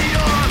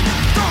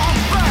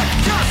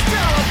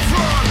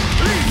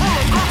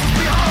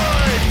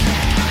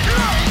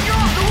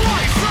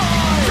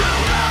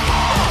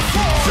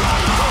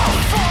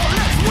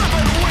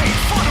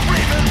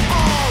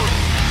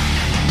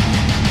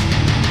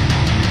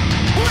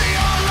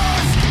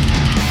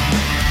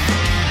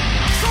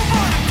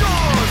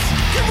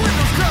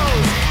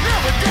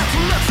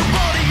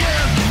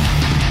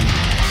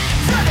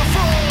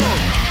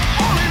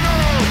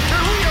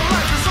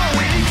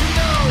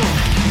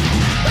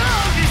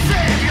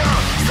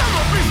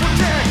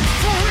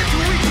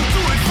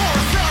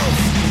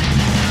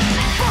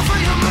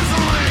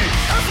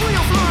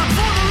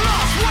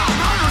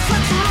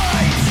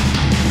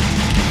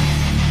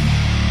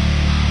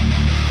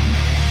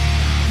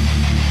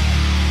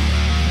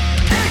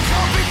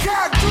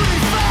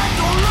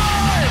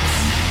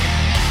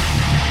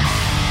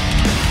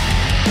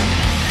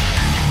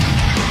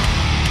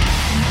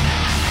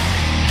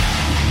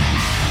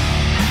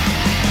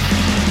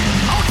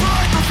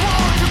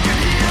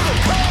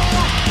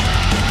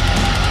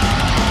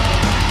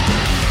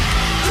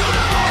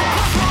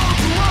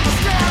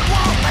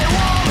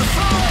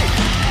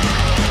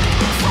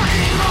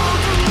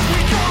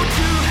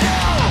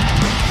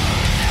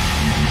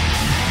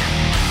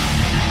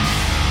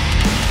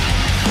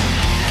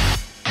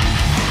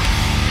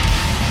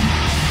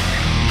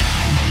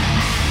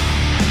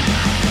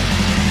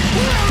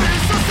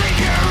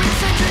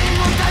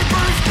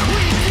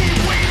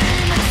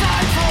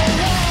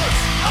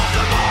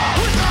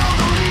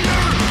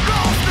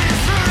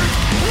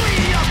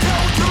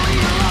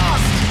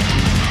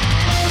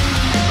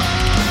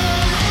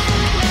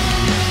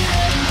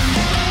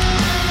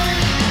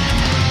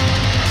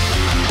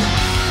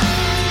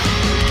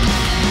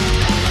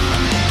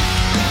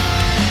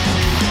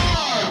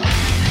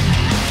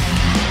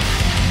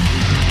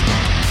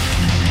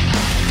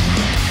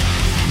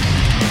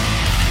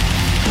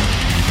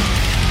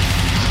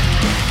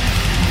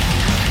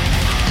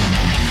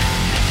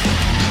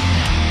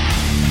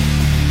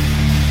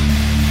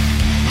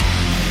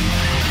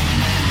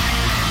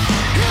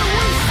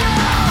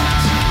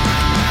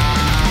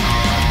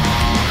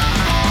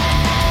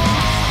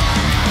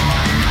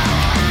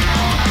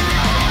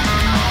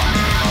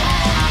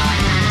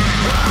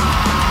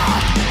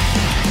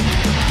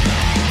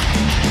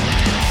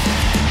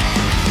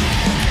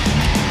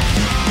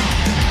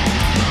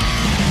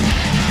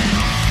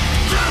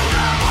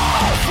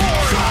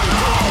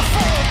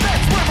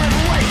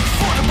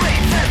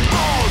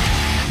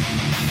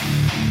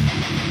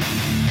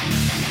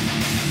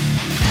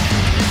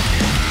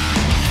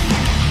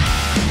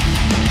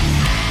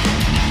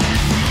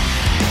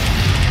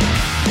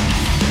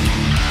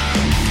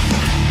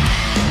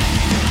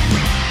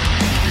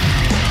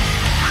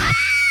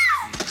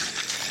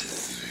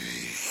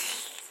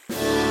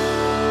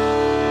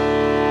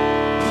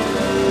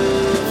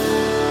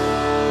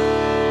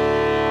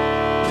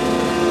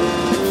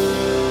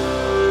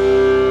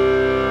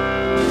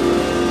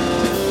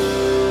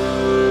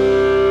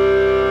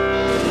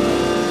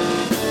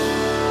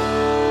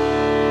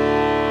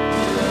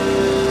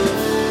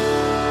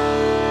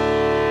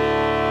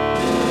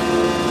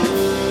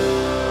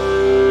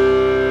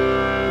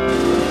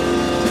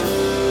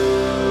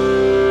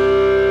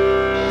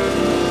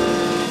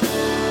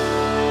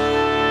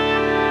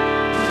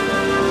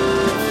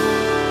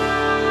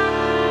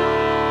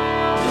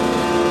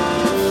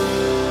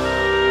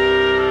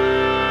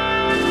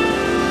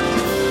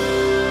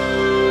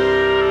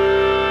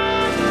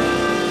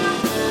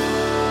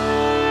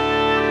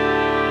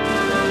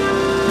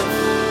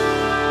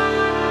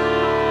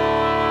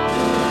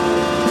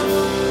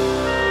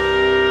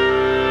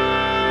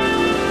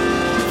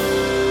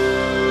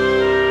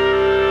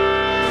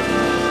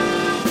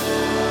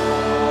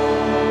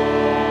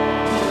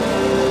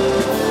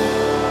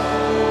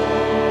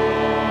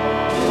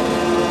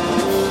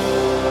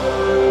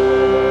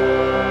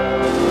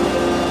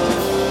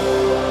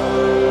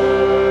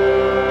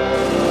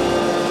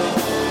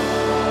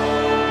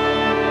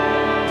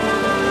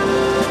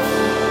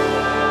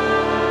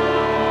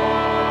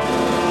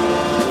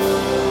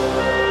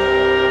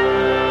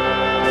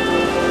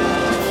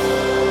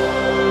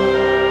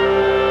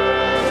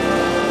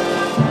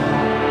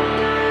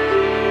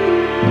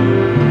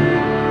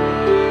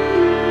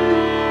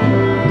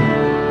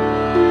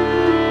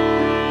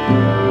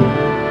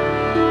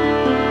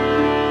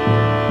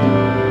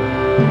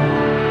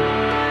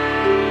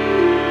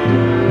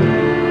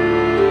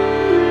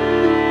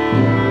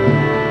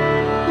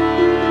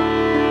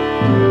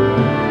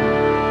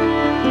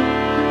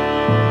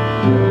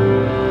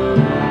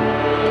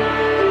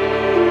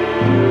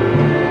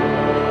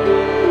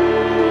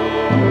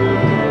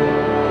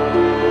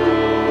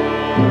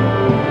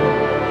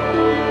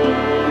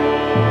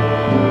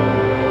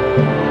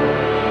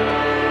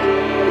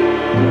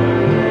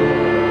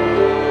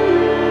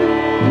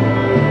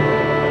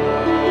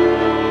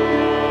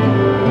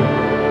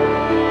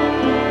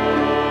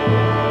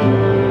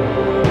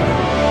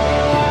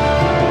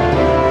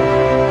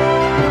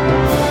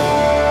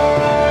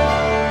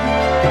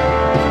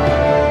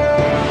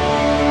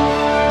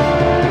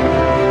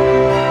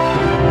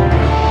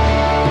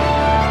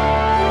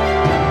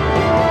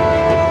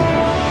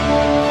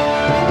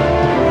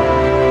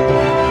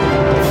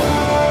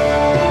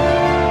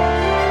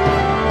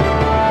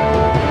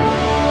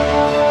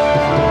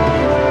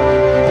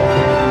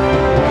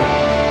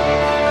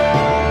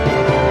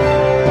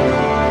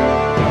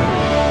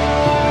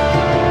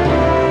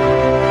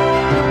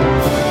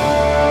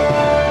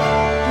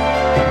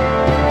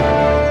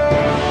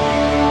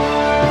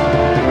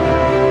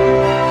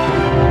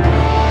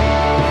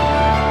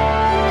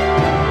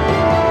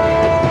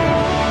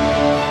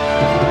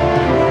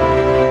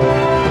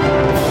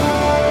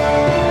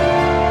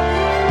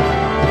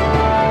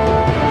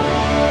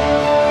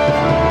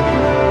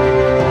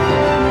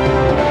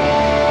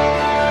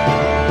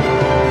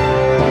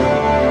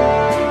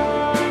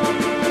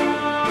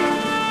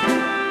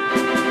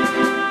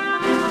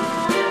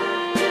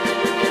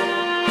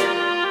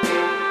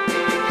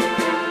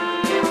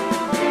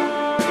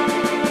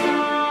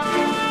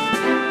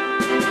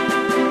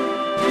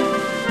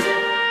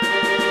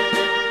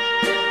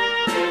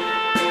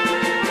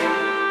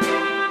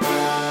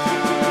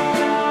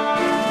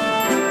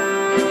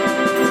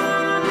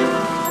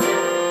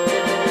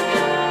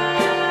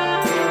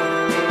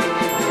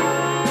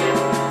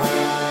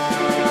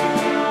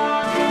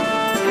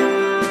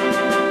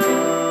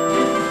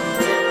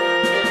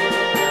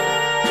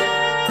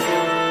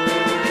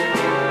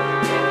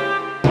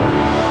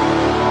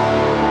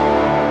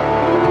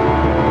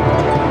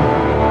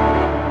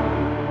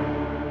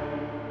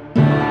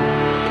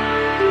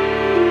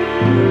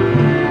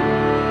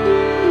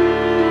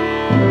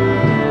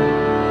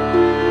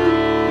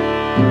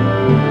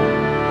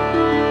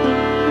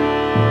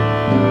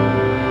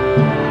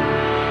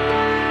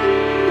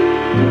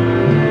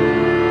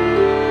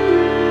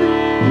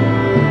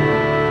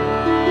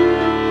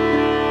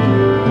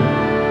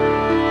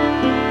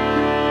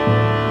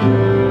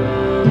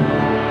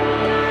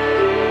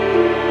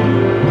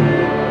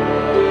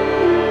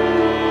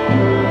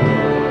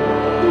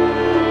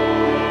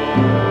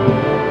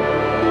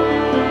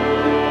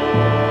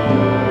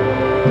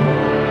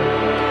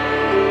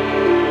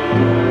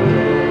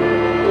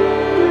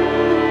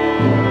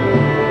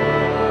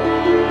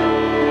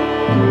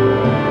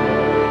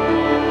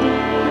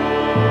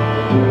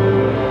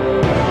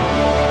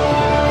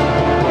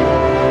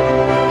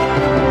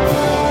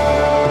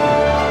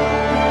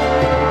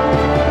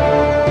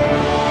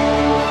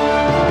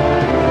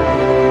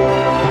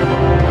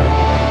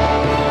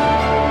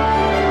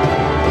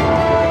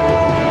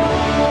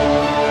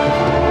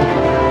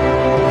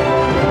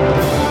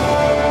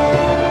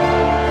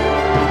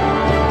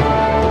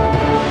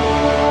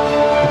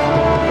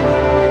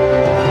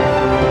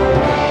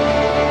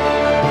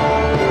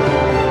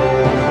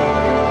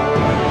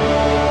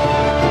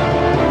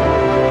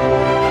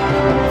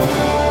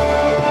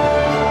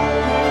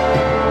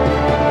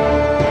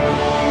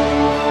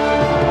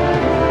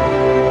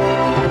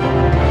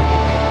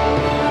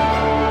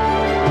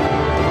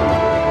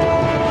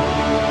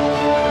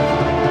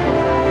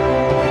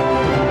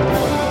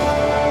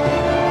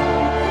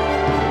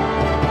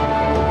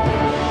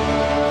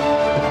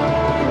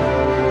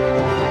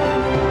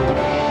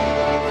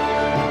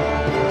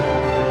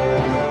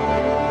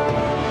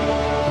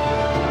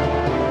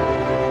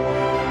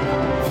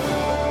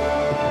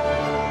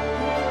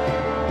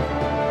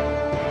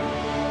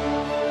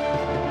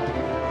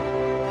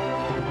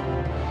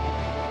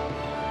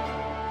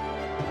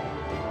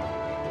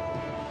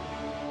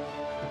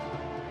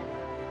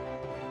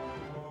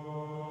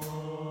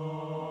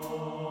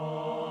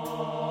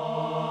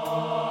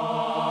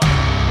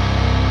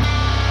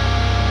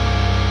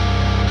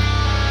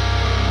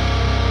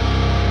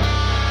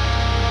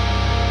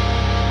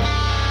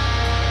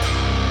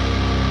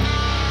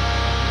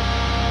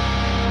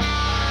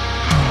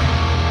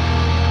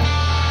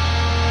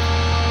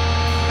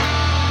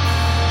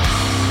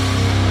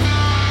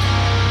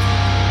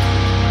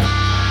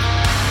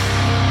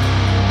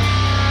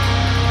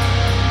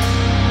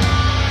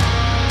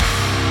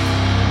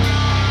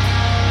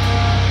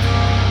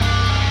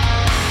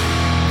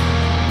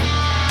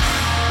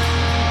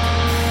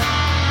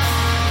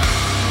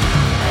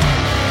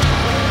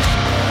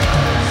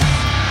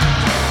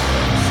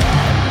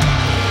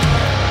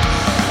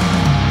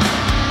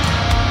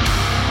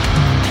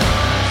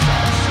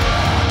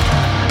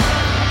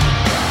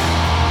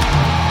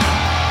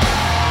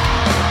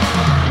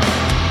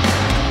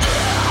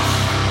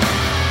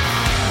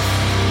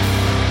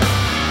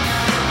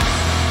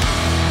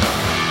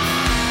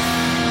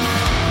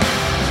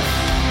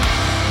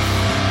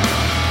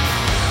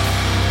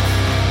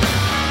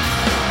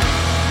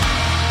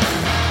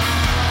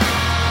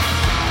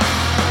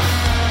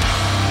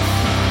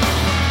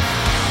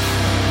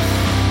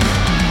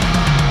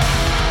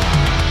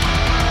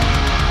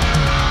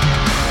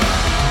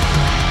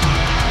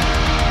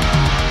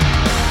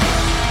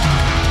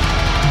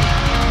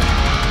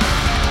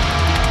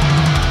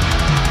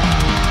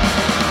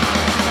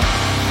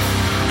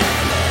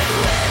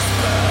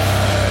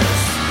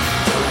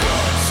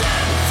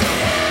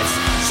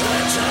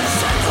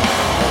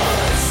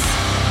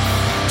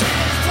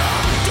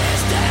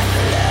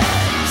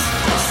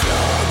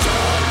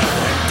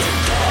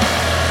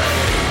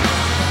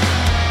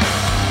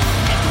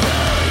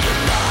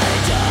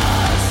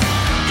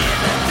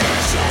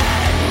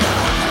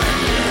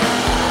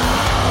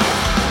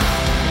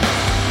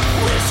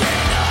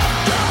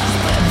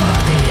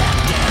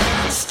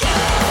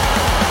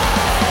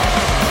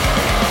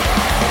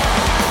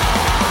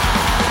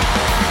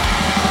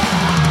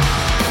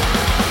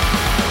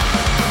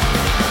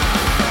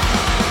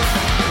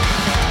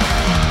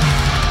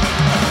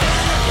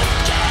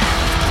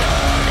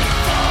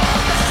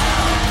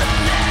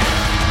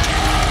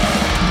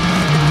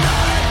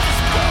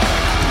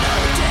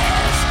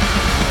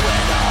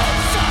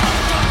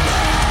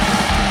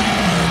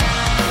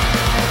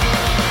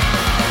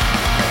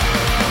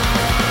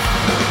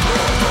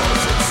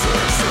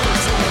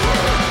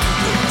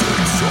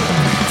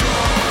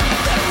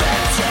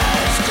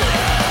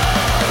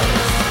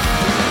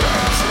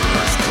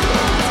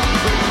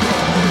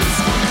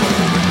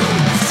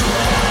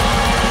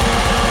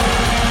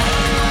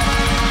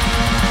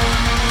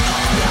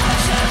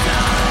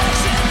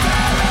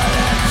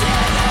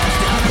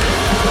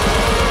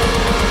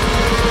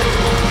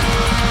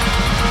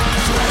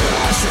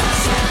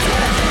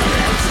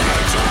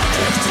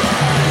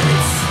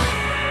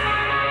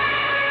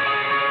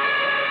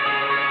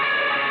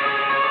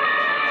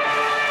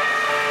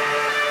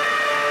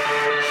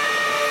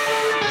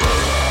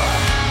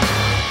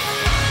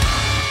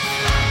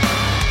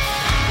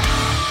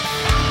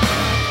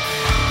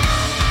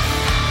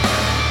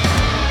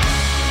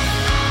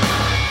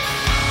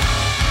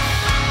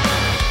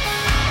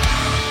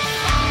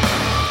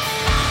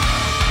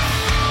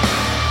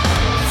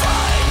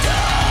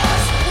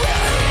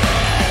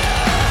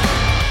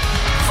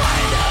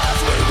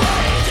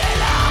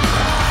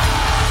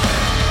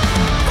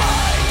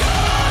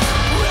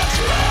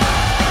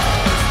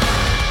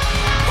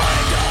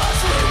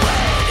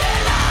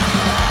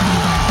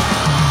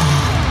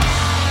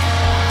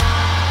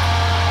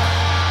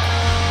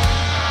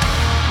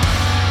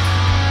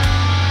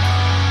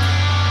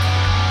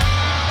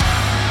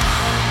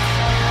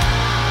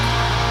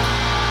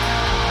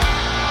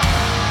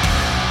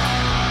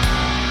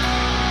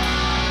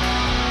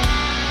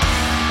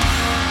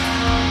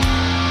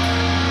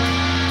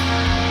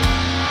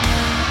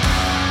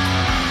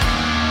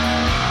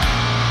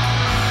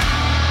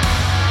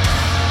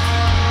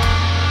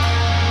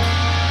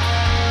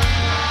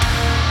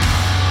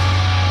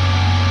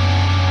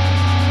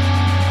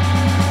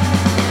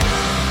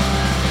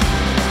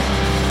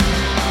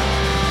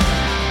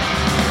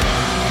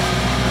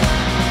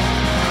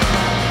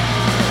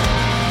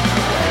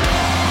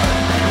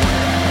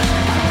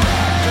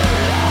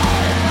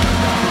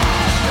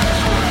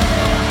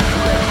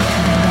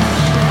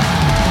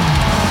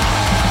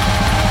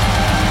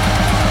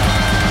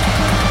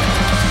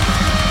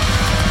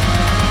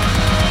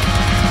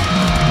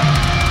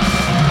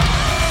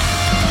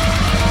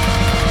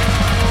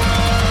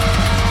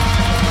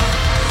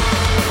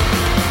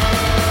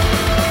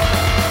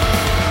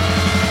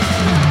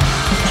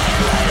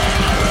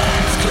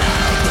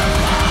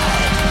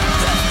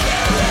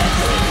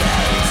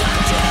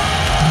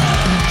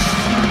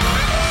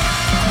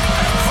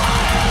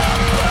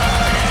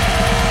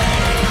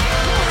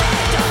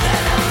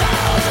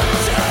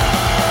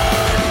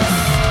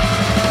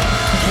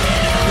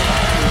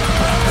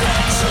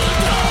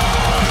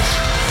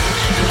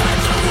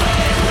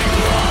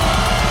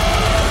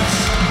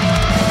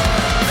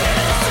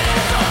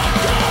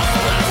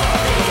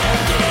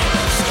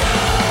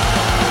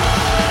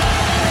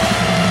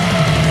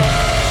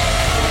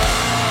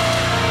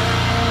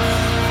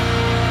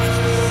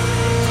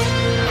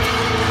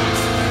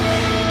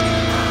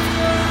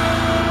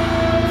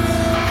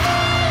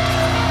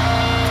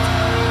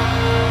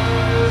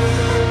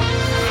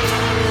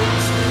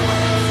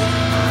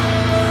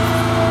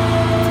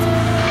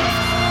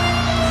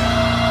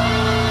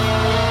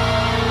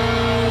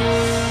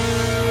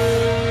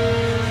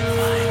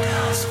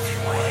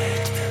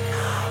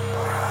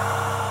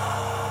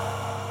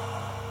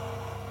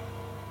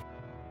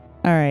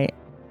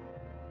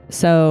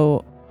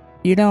 So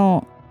you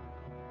don't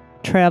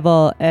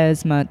travel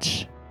as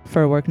much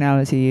for work now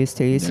as you used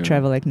to. You used to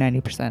travel like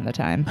 90% of the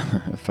time.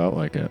 It felt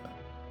like it.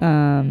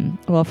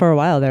 Well, for a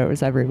while there, it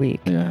was every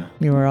week. Yeah.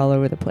 You were all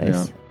over the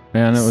place.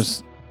 Yeah. And it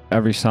was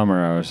every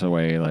summer I was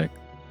away. Like,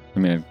 I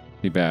mean,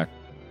 I'd be back.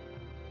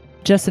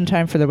 Just in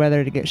time for the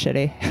weather to get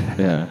shitty.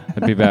 Yeah.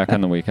 I'd be back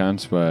on the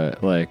weekends,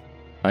 but like,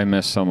 I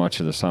miss so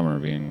much of the summer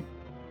being.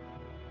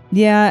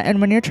 Yeah, and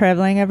when you're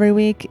traveling every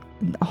week,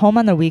 home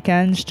on the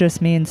weekends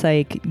just means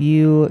like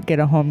you get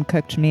a home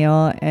cooked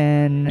meal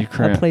and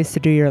a place to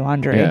do your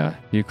laundry. Yeah,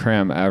 you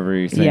cram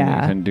everything you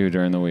can do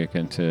during the week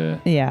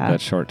into that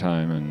short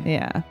time. And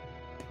yeah.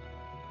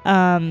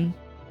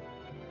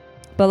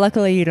 But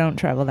luckily you don't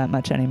travel that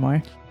much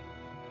anymore.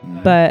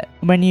 Mm-hmm. But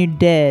when you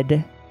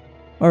did,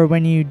 or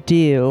when you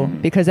do,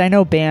 because I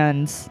know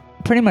bands,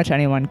 pretty much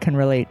anyone can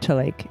relate to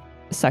like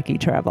sucky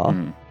travel.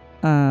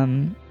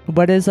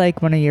 What is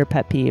like one of your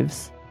pet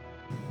peeves?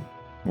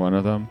 One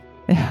of them?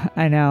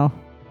 I know.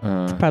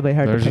 It's probably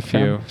hard to pick. There's a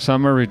few.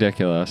 Some are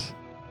ridiculous.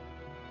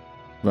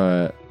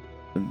 But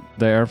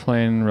the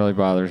airplane really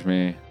bothers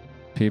me.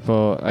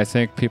 I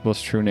think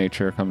people's true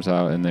nature comes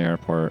out in the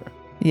airport.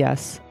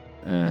 Yes.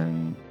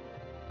 And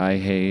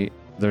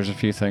there's a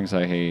few things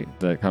I hate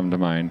that come to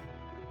mind.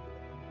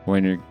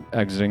 When you're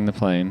exiting the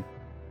plane,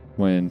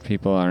 when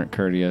people aren't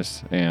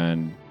courteous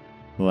and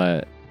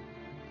let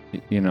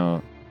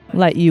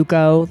you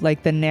go,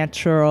 like the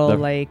natural,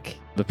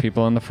 the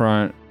people in the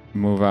front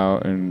move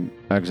out and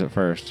exit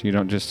first. You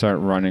don't just start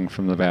running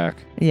from the back.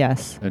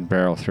 Yes. And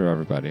barrel through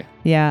everybody.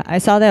 Yeah, I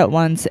saw that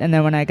once, and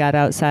then when I got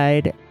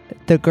outside,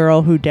 the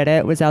girl who did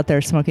it was out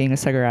there smoking a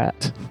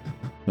cigarette.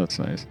 That's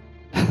nice.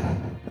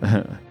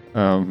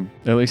 At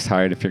least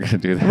hide if you're going to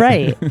do that.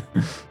 Right.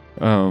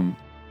 And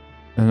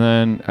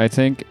then I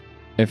think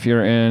if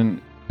you're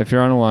on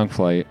a long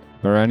flight,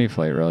 or any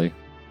flight really,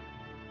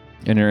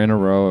 and you're in a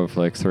row of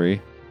like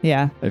 3.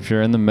 Yeah. If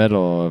you're in the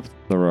middle of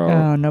the row.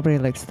 Oh, nobody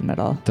likes the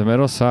middle. The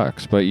middle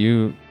sucks, but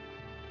you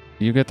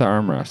get the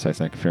armrest, I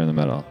think, if you're in the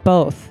middle.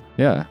 Both.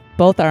 Yeah.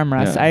 Both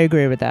armrests. Yeah. I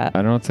agree with that.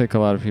 I don't think a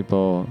lot of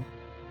people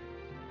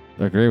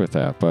agree with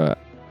that, but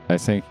I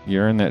think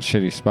you're in that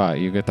shitty spot.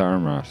 You get the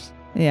armrest.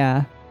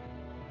 Yeah.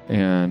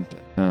 And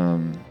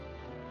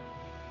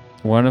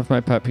one of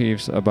my pet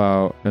peeves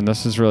about, and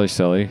this is really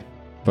silly,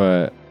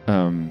 but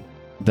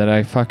that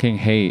I fucking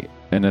hate,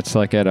 and it's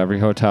like at every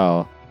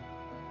hotel,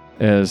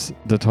 is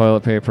the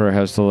toilet paper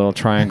has the little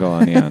triangle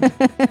on the end.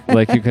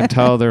 Like, you can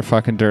tell their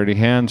fucking dirty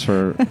hands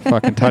for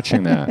fucking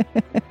touching that.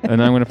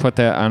 And I'm going to put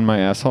that on my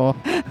asshole?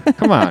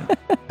 Come on.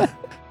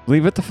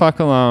 Leave it the fuck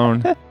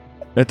alone.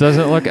 It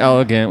doesn't look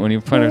elegant when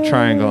you put a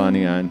triangle on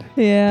the end.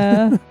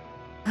 Yeah.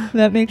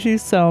 That makes you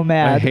so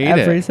mad. I hate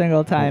every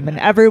single time. And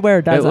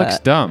everywhere does it. It looks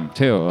dumb,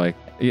 too. Like,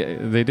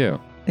 they do.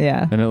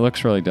 Yeah. And it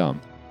looks really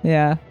dumb.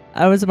 Yeah.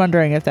 I was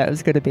wondering if that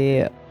was going to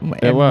be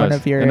one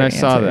of your and I answers.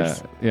 saw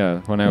that.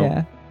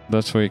 Yeah.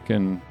 This week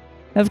in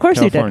Of course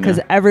California. you did, because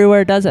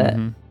everywhere does it.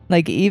 Mm-hmm.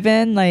 Like,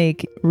 even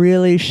like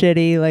really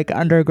shitty, like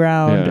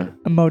underground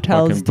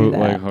motels do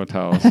that. Bootleg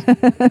hotels.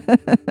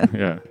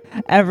 Yeah.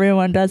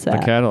 Everyone does that.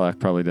 The Cadillac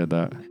probably did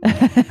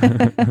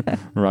that.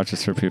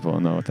 Rochester people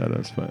know what that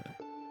is, but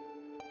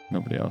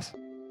nobody else.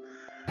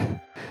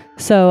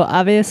 So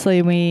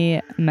obviously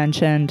we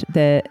mentioned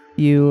that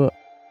you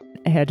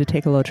had to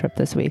take a little trip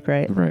this week,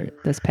 right? Right.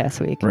 This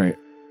past week. Right.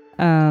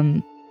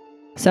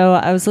 So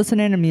I was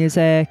listening to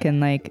music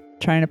and like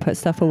trying to put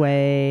stuff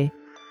away,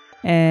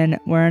 and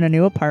we're in a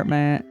new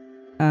apartment,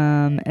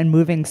 and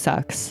moving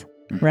sucks,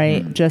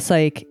 right? Mm-hmm. Just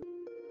like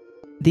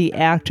the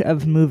act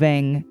of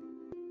moving,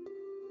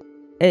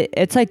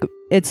 it's like,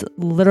 it's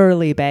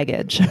literally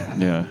baggage.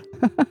 Yeah.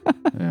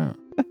 Yeah.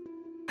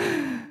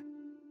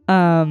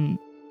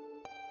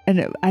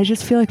 And I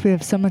just feel like we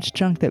have so much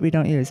junk that we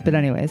don't use. But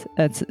anyways,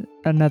 that's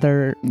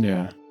another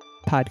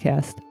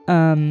podcast.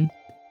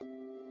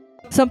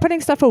 So I'm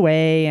putting stuff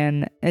away,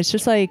 and it's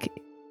just like,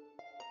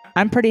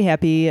 I'm pretty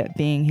happy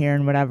being here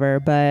and whatever,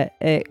 but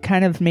it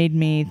kind of made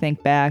me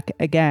think back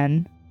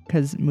again,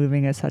 because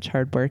moving is such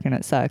hard work and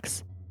it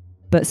sucks.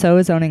 But so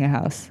is owning a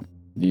house.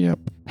 Yep.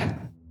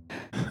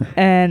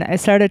 And I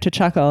started to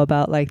chuckle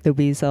about like the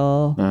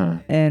weasel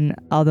and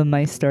all the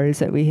mice stories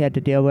that we had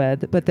to deal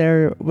with. But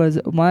there was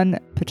one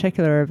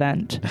particular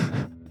event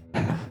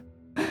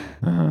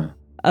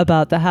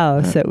about the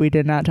house that we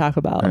did not talk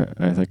about.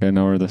 I think I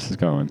know where this is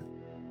going.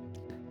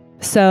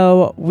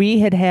 So we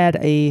had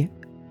a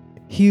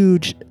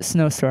huge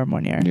snowstorm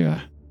one year. Yeah.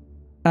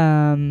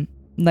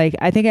 Like,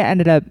 I think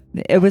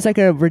it was like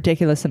a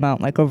ridiculous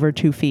amount, like over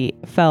 2 feet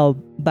fell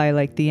by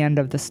like the end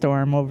of the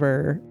storm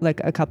over like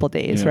a couple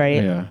days,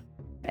 right? Yeah.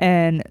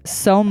 And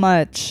so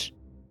much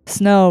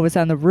snow was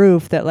on the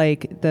roof that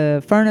like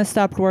the furnace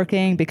stopped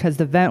working because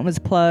the vent was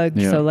plugged.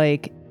 Yeah. So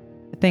like,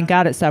 thank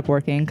God it stopped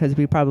working, because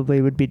we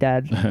probably would be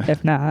dead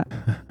if not.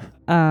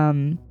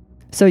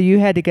 So you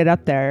had to get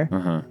up there.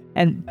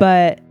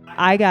 But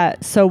I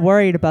got so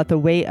worried about the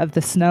weight of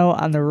the snow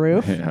on the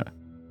roof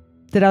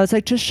that I was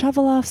like, just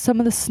shovel off some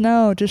of the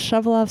snow. Just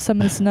shovel off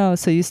some of the snow.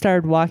 So you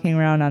started walking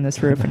around on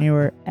this roof and you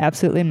were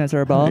absolutely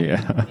miserable.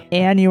 Yeah.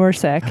 And you were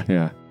sick.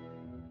 Yeah.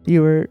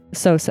 You were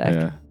so sick.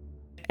 Yeah.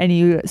 And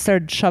you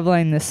started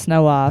shoveling the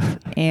snow off.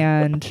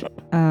 And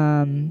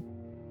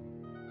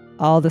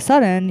all of a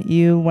sudden,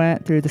 you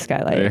went through the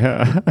skylight.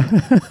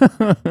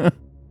 Yeah.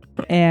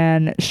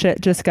 And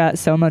shit just got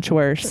so much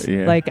worse.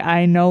 Yeah. Like,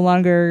 I no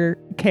longer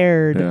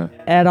cared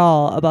at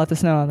all about the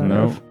snow on the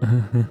roof.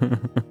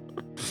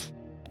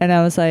 And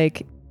I was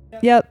like,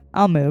 yep,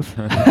 I'll move.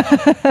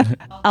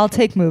 I'll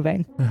take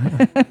moving.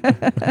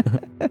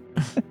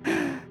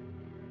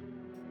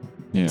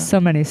 Yeah.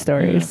 So many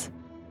stories.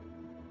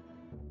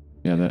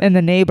 Yeah. And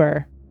the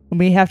neighbor.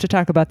 We have to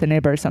talk about the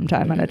neighbor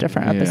sometime on a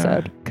different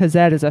episode, because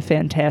that is a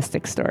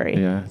fantastic story.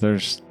 Yeah.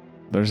 There's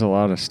a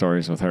lot of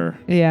stories with her.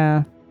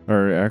 Yeah.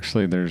 Or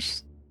actually,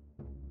 there's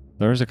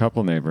a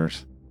couple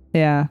neighbors.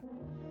 Yeah.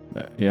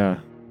 Yeah.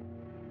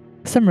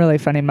 Some really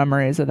funny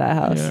memories of that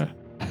house. Yeah.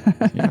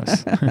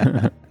 Yes.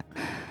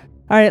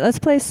 All right, let's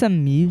play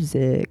some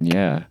music.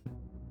 Yeah.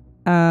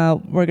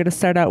 We're going to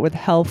start out with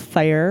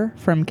Hellfire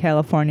from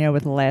California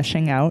with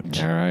Lashing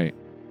Out. All right.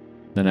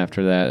 Then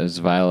after that is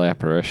Vile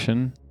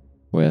Apparition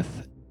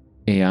with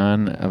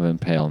Aeon of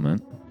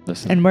Impalement.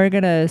 And we're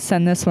going to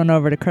send this one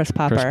over to Chris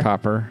Popper. Chris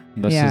Popper.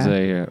 This is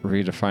a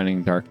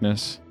Redefining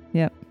Darkness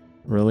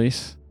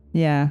release.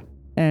 Yeah.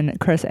 And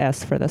Chris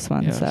asked for this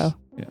one, so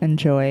yeah.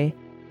 Enjoy.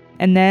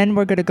 And then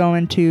we're going to go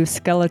into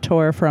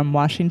Skeletor from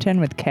Washington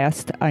with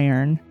Cast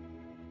Iron.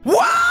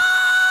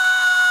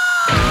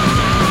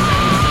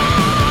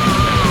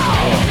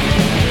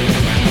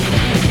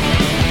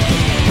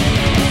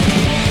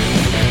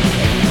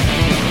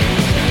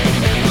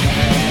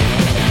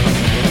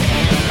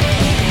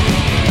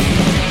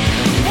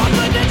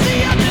 Now the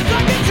time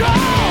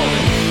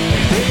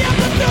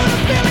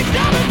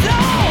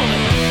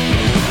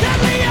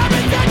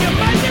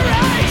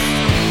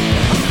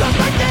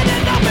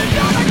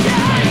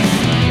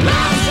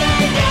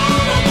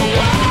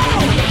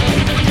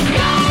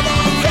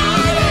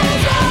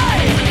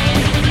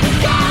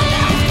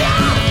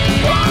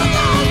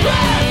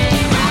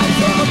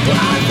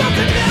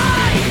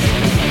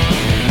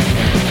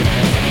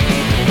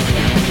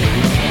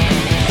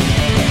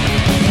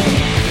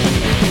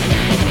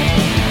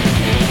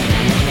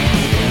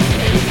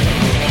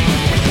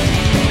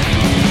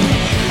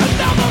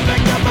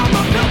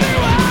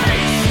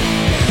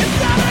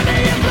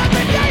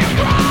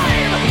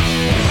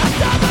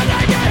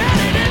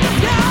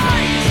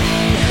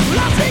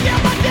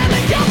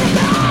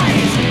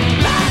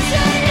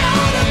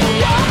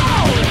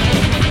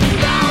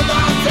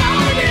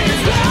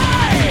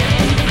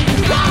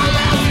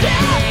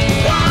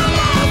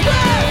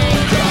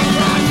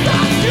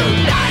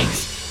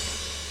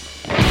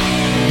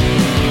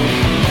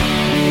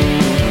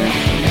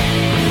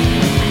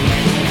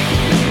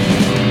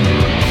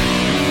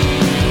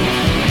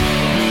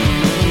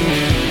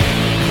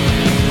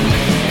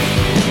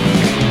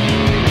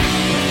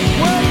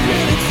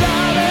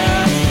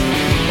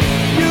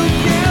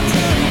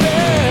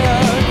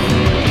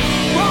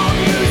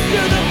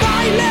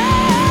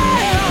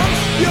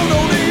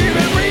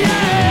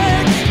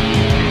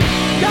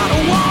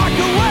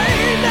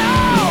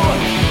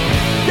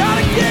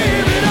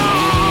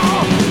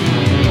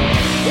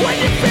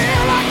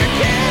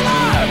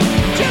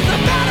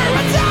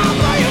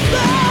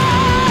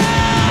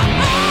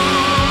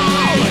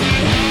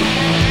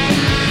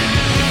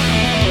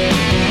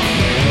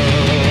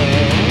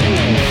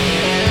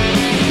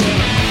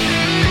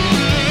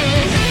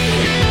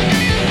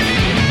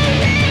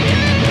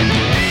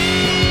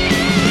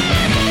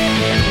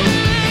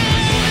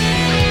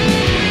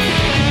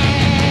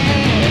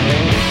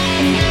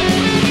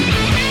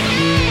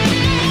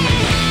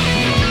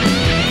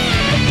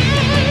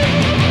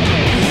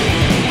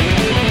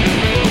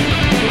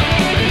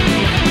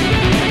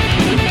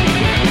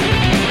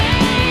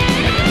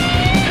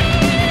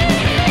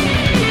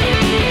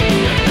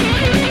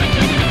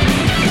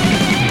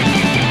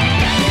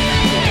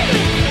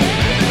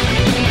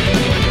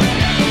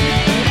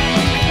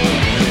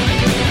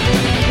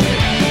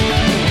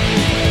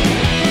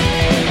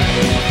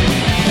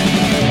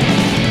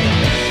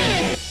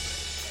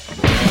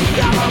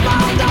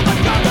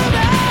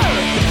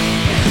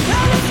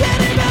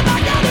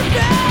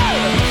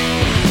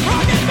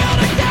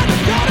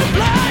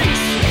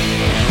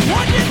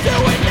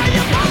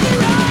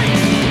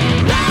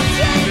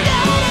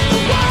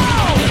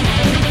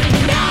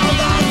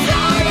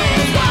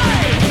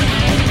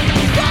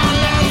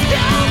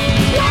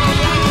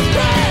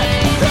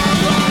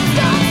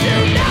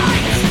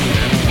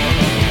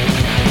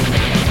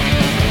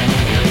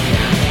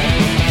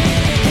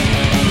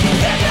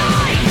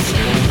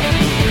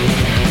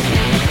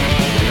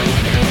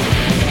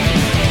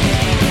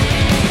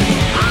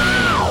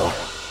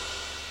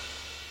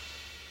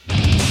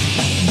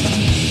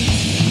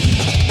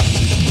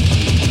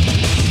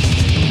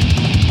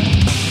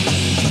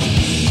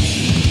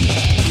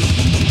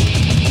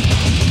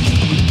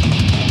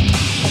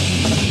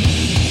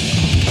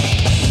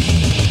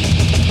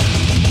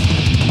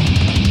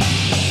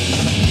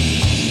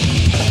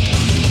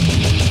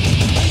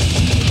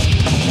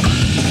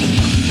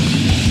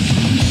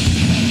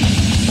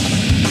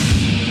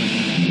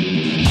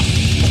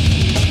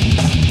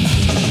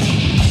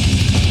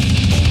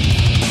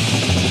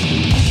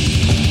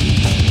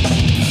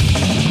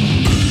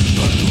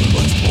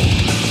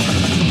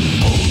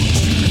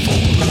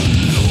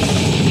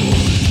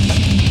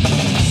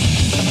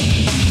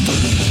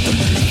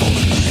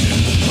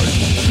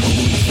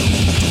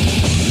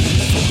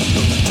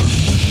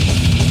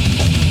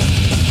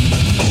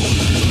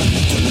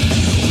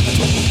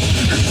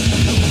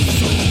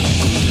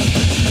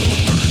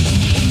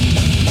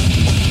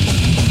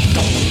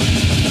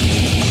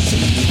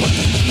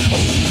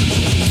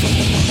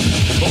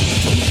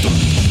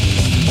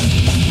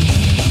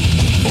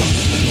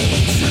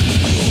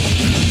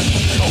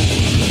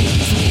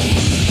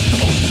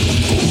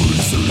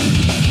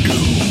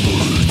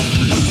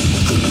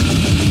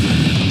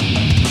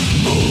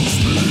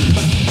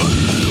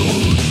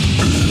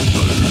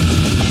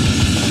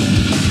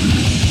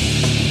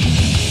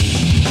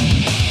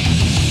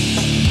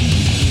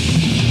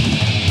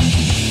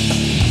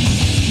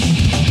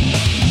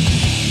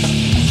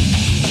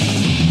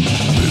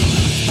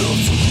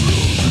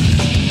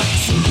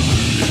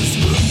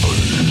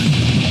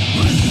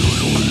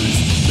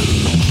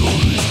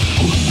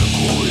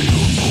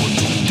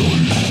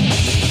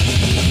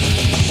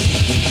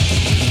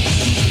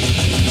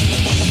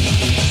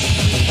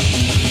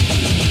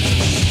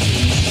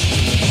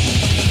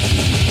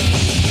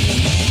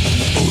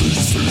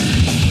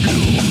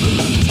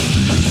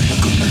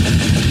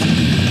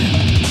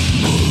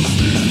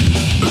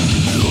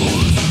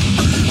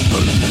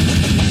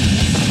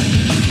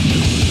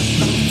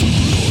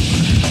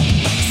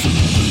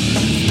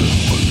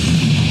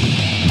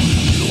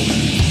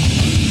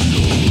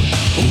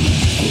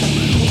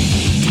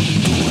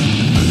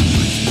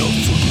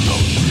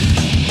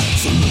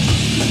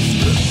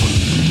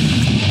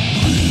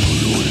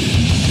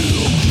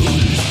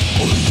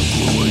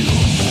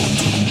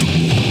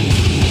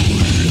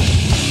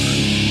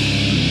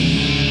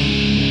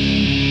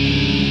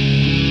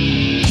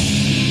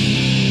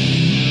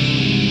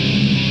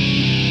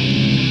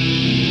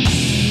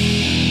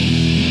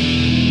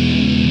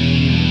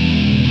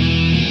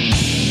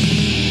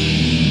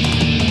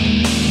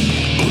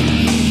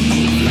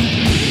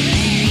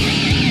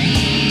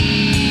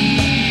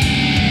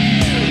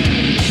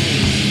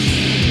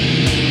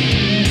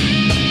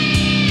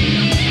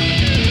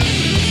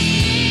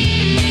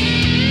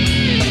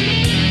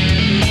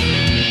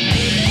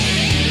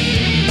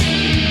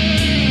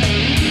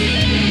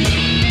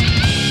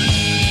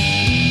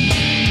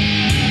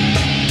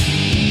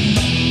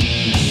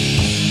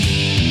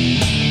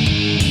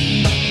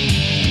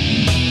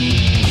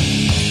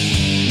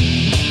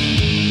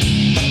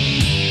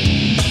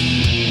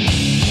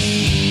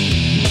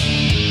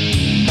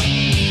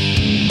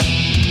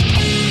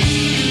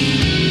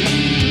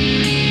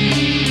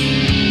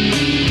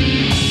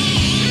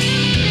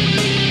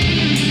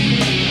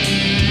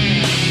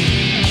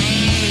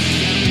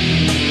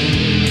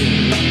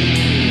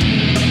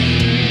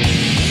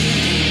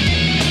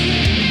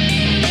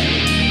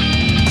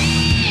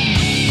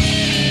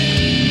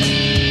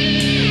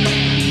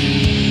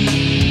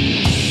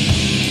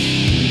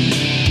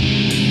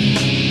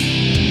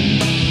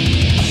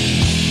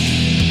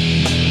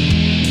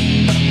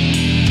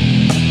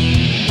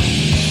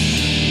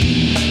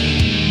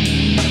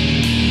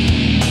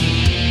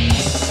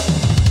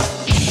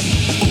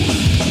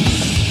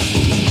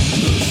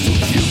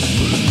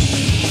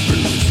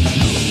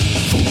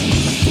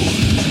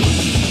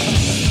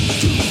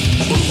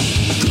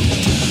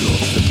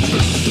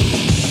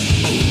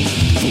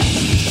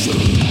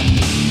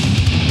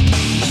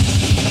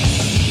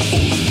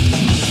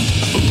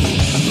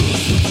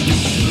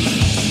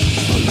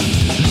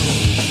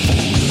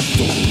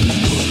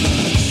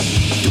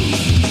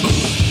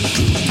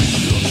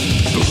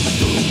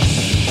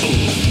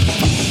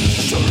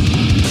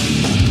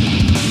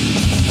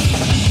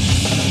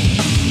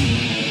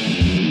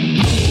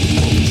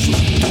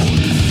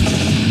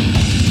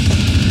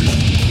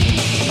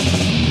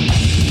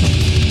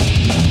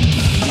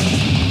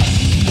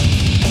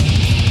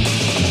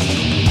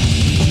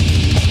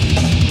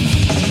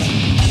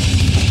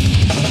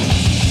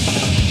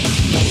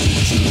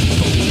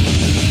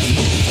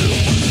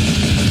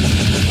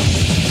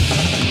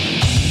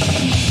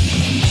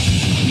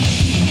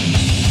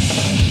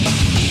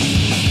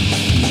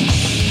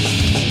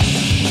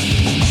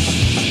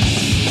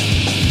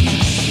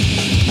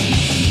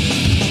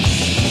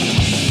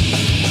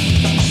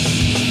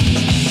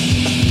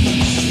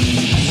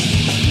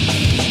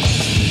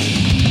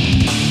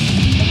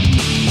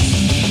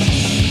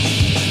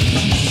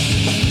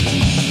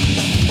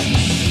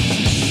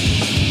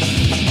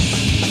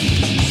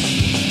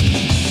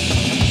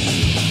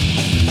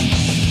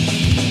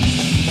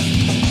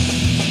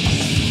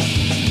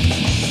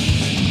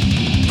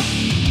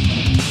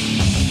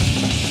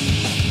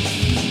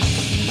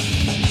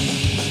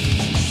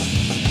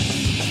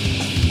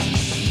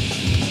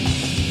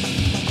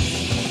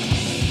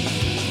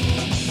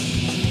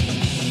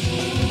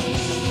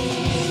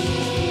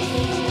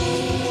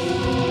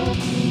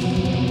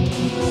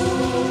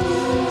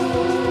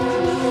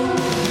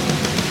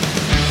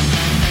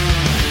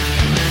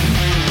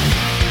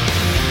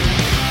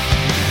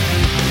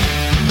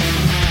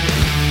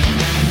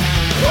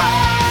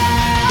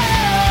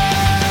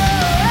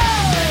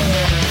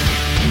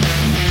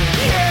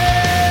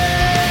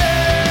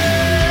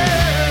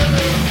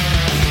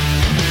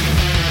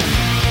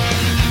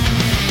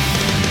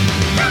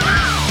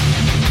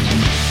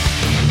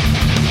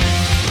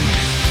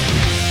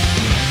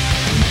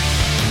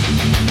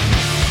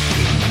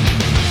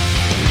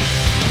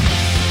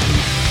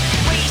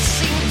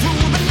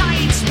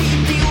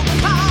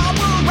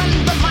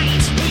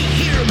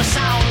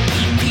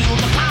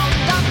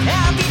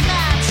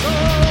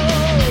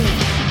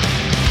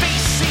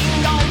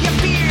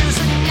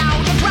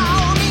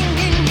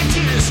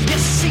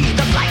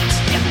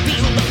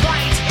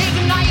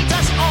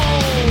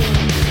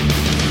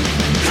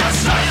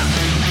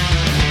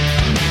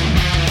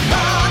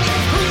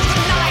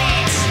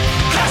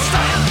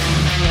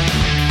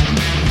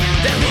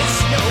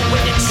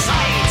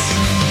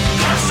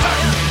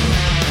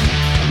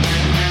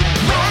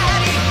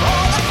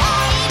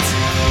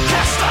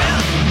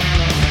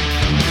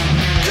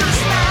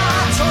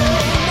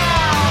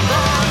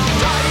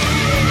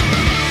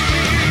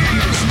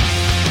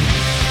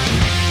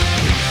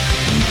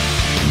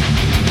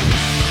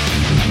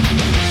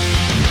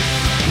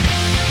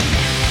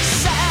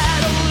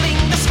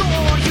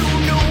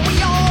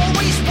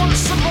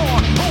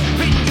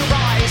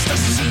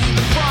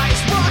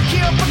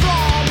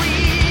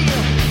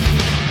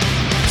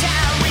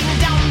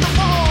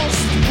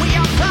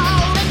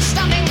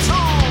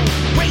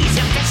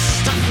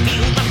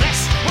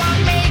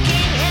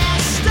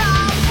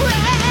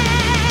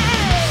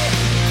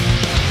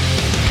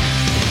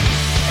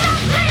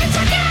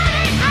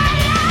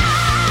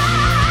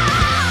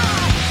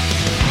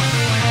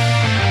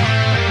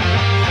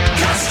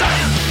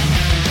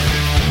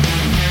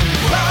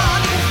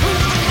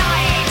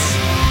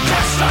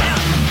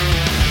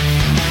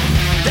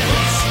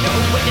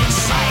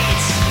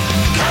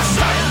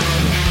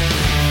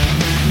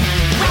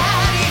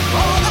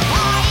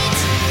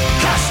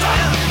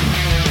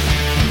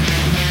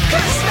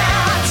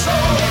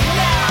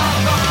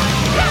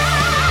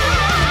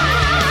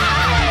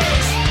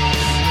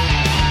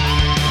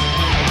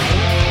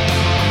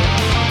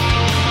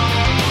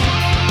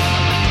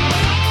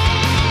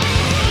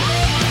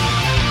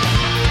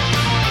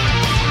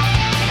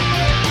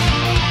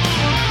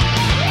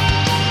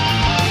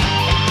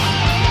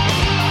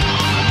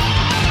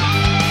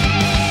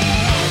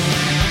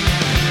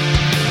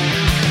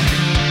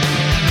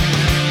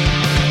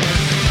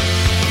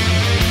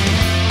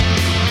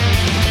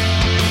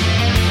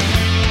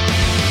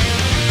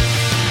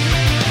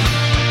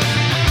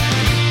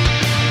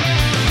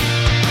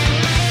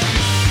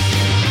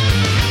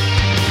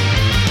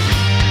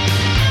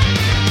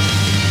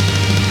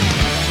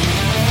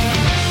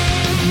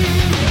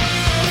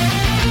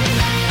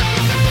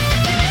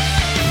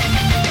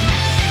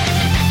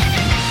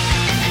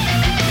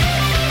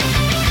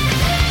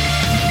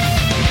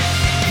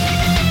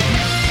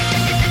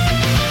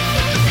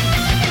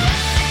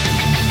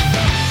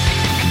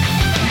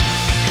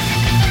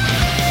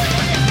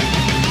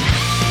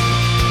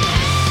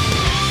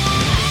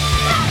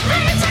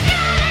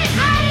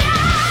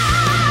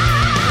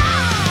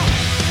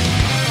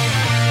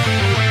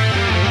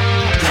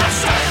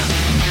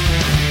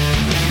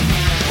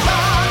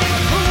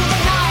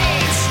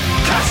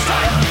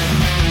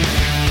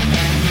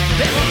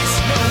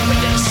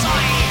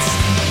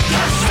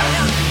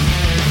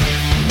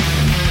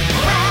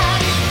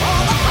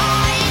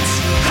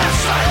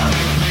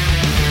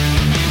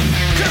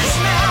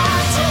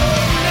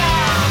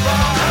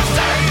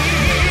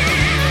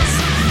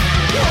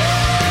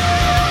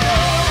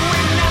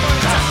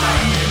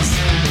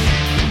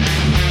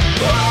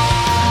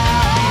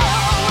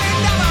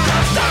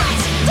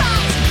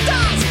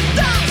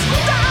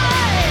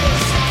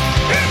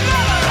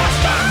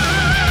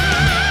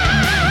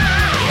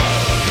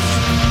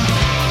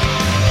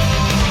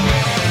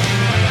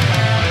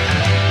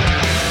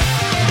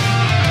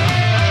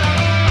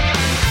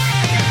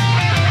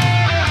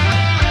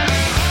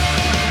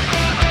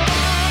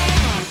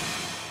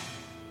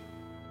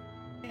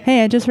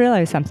Hey, I just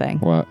realized something.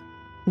 What?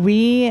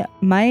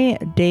 My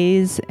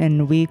days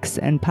and weeks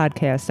and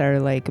podcasts are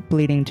like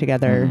bleeding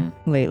together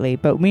lately,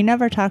 but we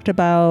never talked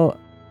about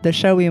the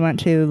show we went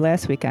to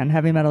last weekend,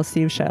 Heavy Metal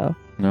Steve show.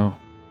 No,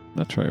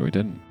 that's right. We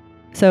didn't.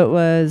 So it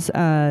was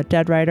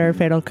Dead Rider,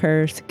 Fatal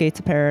Curse, Gates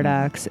of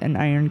Paradox, and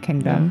Iron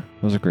Kingdom. Yeah,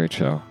 it was a great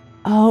show.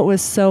 Oh, it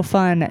was so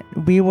fun.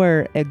 We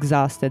were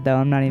exhausted, though.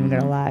 I'm not even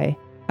going to lie.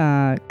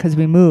 Because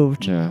we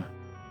moved that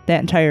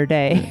entire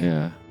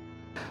day.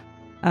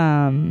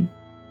 Yeah.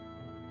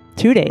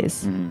 2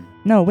 days.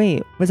 No,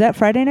 wait. Was that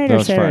Friday night That or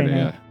was Saturday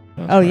Friday, night?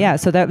 yeah. Oh, yeah.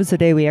 So that was the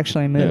day we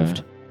actually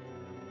moved.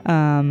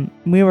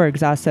 We were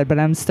exhausted, but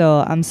I'm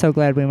so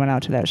glad we went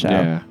out to that show.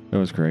 Yeah, it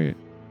was great.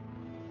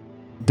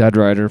 Dead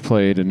Rider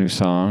played a new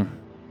song.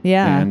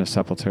 Yeah. And a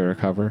Sepultura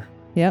cover.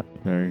 Yep.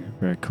 Very,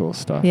 very cool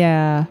stuff.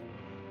 Yeah.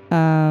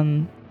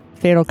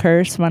 Fatal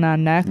Curse went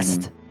on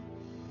next.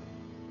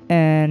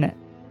 And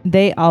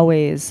they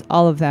always,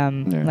 all of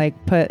them,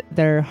 like put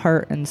their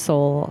heart and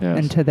soul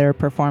into their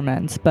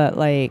performance. But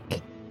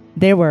like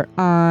they were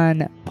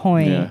on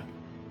point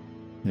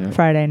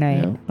Friday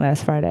night,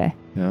 last Friday.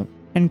 Yep.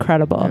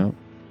 Incredible.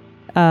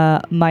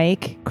 Yep.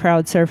 Mike,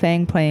 crowd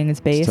surfing, playing his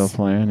bass. Still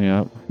playing,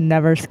 yep.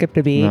 Never skipped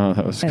a beat. No,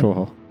 that was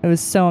cool. It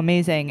was so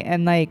amazing.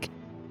 And like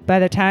by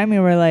the time we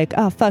were like,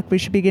 oh fuck, we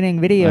should be getting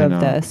video of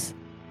this.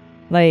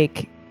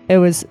 Like it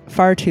was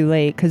far too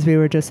late because we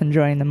were just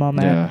enjoying the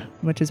moment,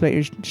 which is what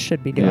you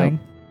should be doing.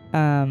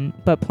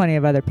 But plenty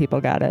of other people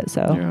got it,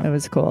 so it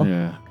was cool.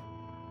 Yeah.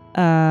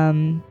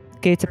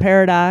 Gates of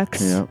Paradox.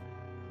 Yep.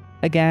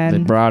 Again. They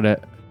brought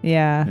it.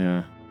 Yeah.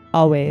 Yeah.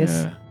 Always.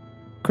 Yeah.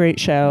 Great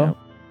show.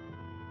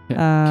 Yep.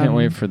 Can't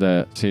wait for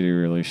that CD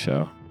release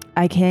show.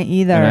 I can't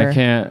either. And I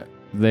can't.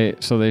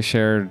 They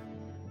shared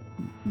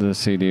the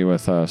CD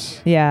with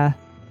us. Yeah.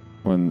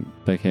 When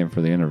they came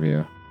for the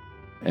interview.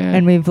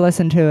 And we've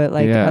listened to it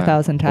like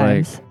 1,000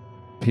 times.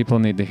 Like, people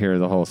need to hear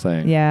the whole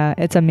thing. Yeah,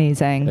 it's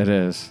amazing. It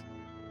is.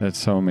 It's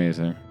so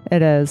amazing.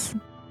 It is.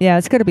 Yeah,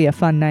 it's going to be a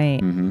fun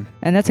night. Mm-hmm.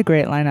 And that's a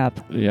great lineup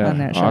on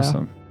that show.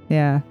 Awesome.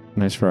 Yeah.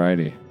 Nice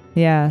variety.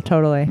 Yeah,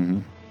 totally. Mm-hmm.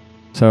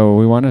 So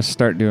we want to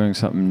start doing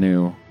something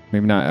new.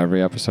 Maybe not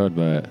every episode,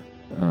 but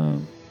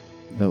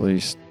at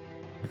least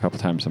a couple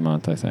times a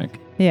month, I think.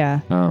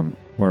 Yeah.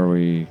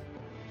 Where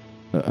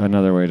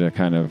another way to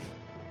kind of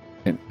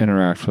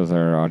interact with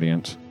our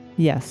audience.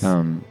 Yes.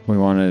 We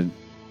want to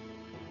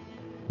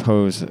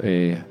pose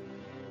a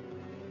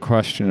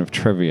question of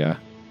trivia,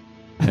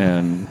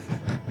 and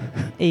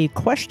a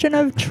question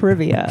of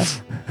trivia.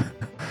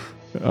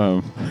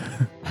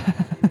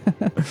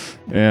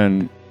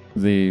 And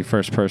the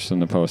first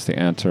person to post the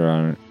answer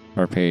on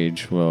our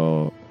page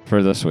for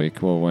this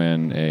week will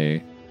win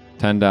a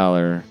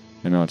 $10.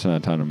 I know it's not a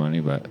ton of money,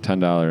 but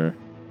 $10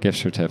 gift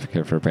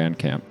certificate for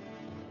Bandcamp.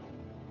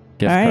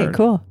 Gift All right, card.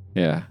 cool.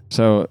 Yeah.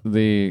 So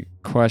the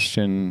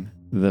question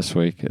this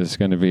week is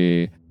going to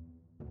be,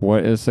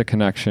 what is the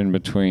connection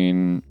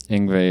between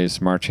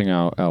Yngwie's Marching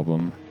Out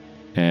album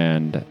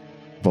and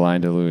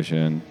Blind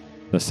Illusion,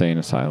 The Sane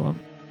Asylum?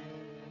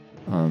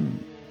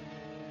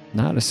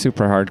 Not a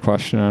super hard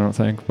question, I don't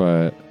think,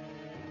 but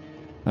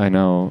I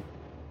know...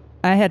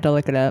 I had to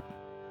look it up.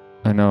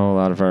 I know a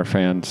lot of our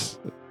fans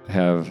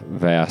have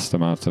vast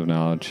amounts of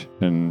knowledge,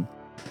 and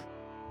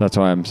that's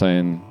why I'm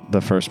saying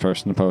the first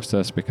person to post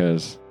this,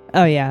 because...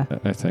 Oh, yeah.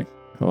 I think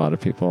a lot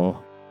of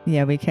people...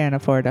 Yeah, we can't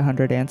afford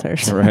 100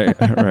 answers. Right.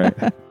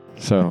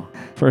 So,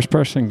 first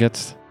person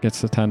gets the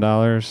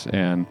 $10,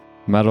 and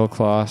Metal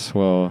Claws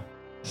will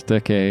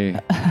stick a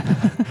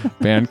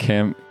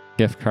Bandcamp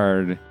gift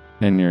card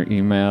in your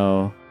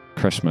email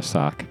Christmas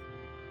sock.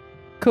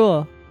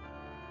 Cool.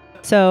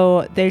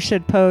 So they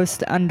should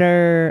post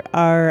under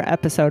our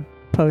episode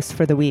post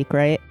for the week,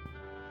 right?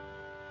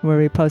 Where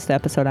we post the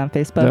episode on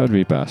Facebook. That would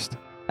be best.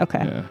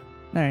 Okay. Yeah.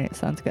 All right.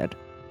 Sounds good.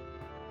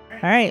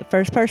 All right.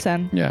 First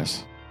person.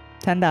 Yes.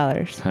 $10.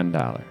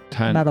 $10.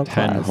 10 Metal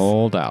 10 Claws.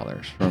 whole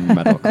dollars from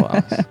Metal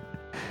Claws.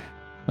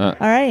 All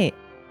right.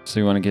 So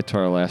you want to get to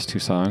our last two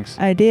songs?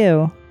 I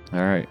do. All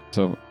right.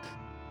 So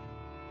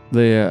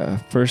the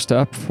first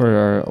up for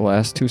our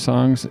last two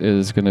songs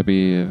is going to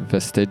be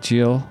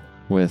Vestigial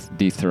with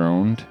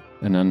Dethroned.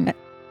 And then,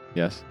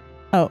 yes?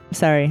 Oh,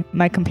 sorry.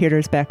 My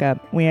computer's back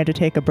up. We had to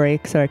take a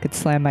break so I could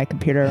slam my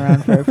computer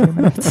around for a few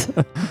minutes.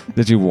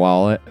 Did you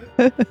wall it?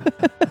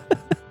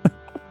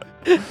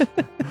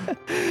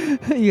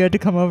 You had to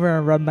come over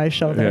and rub my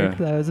shoulder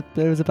because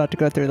I was about to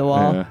go through the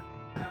wall.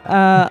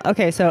 Yeah.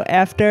 Okay, so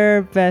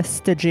after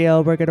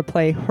Vestigial, we're going to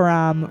play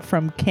Hram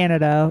from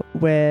Canada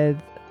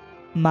with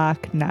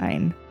Mach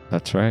 9.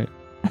 That's right.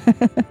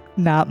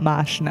 Not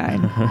Mosh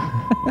 9.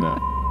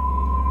 No.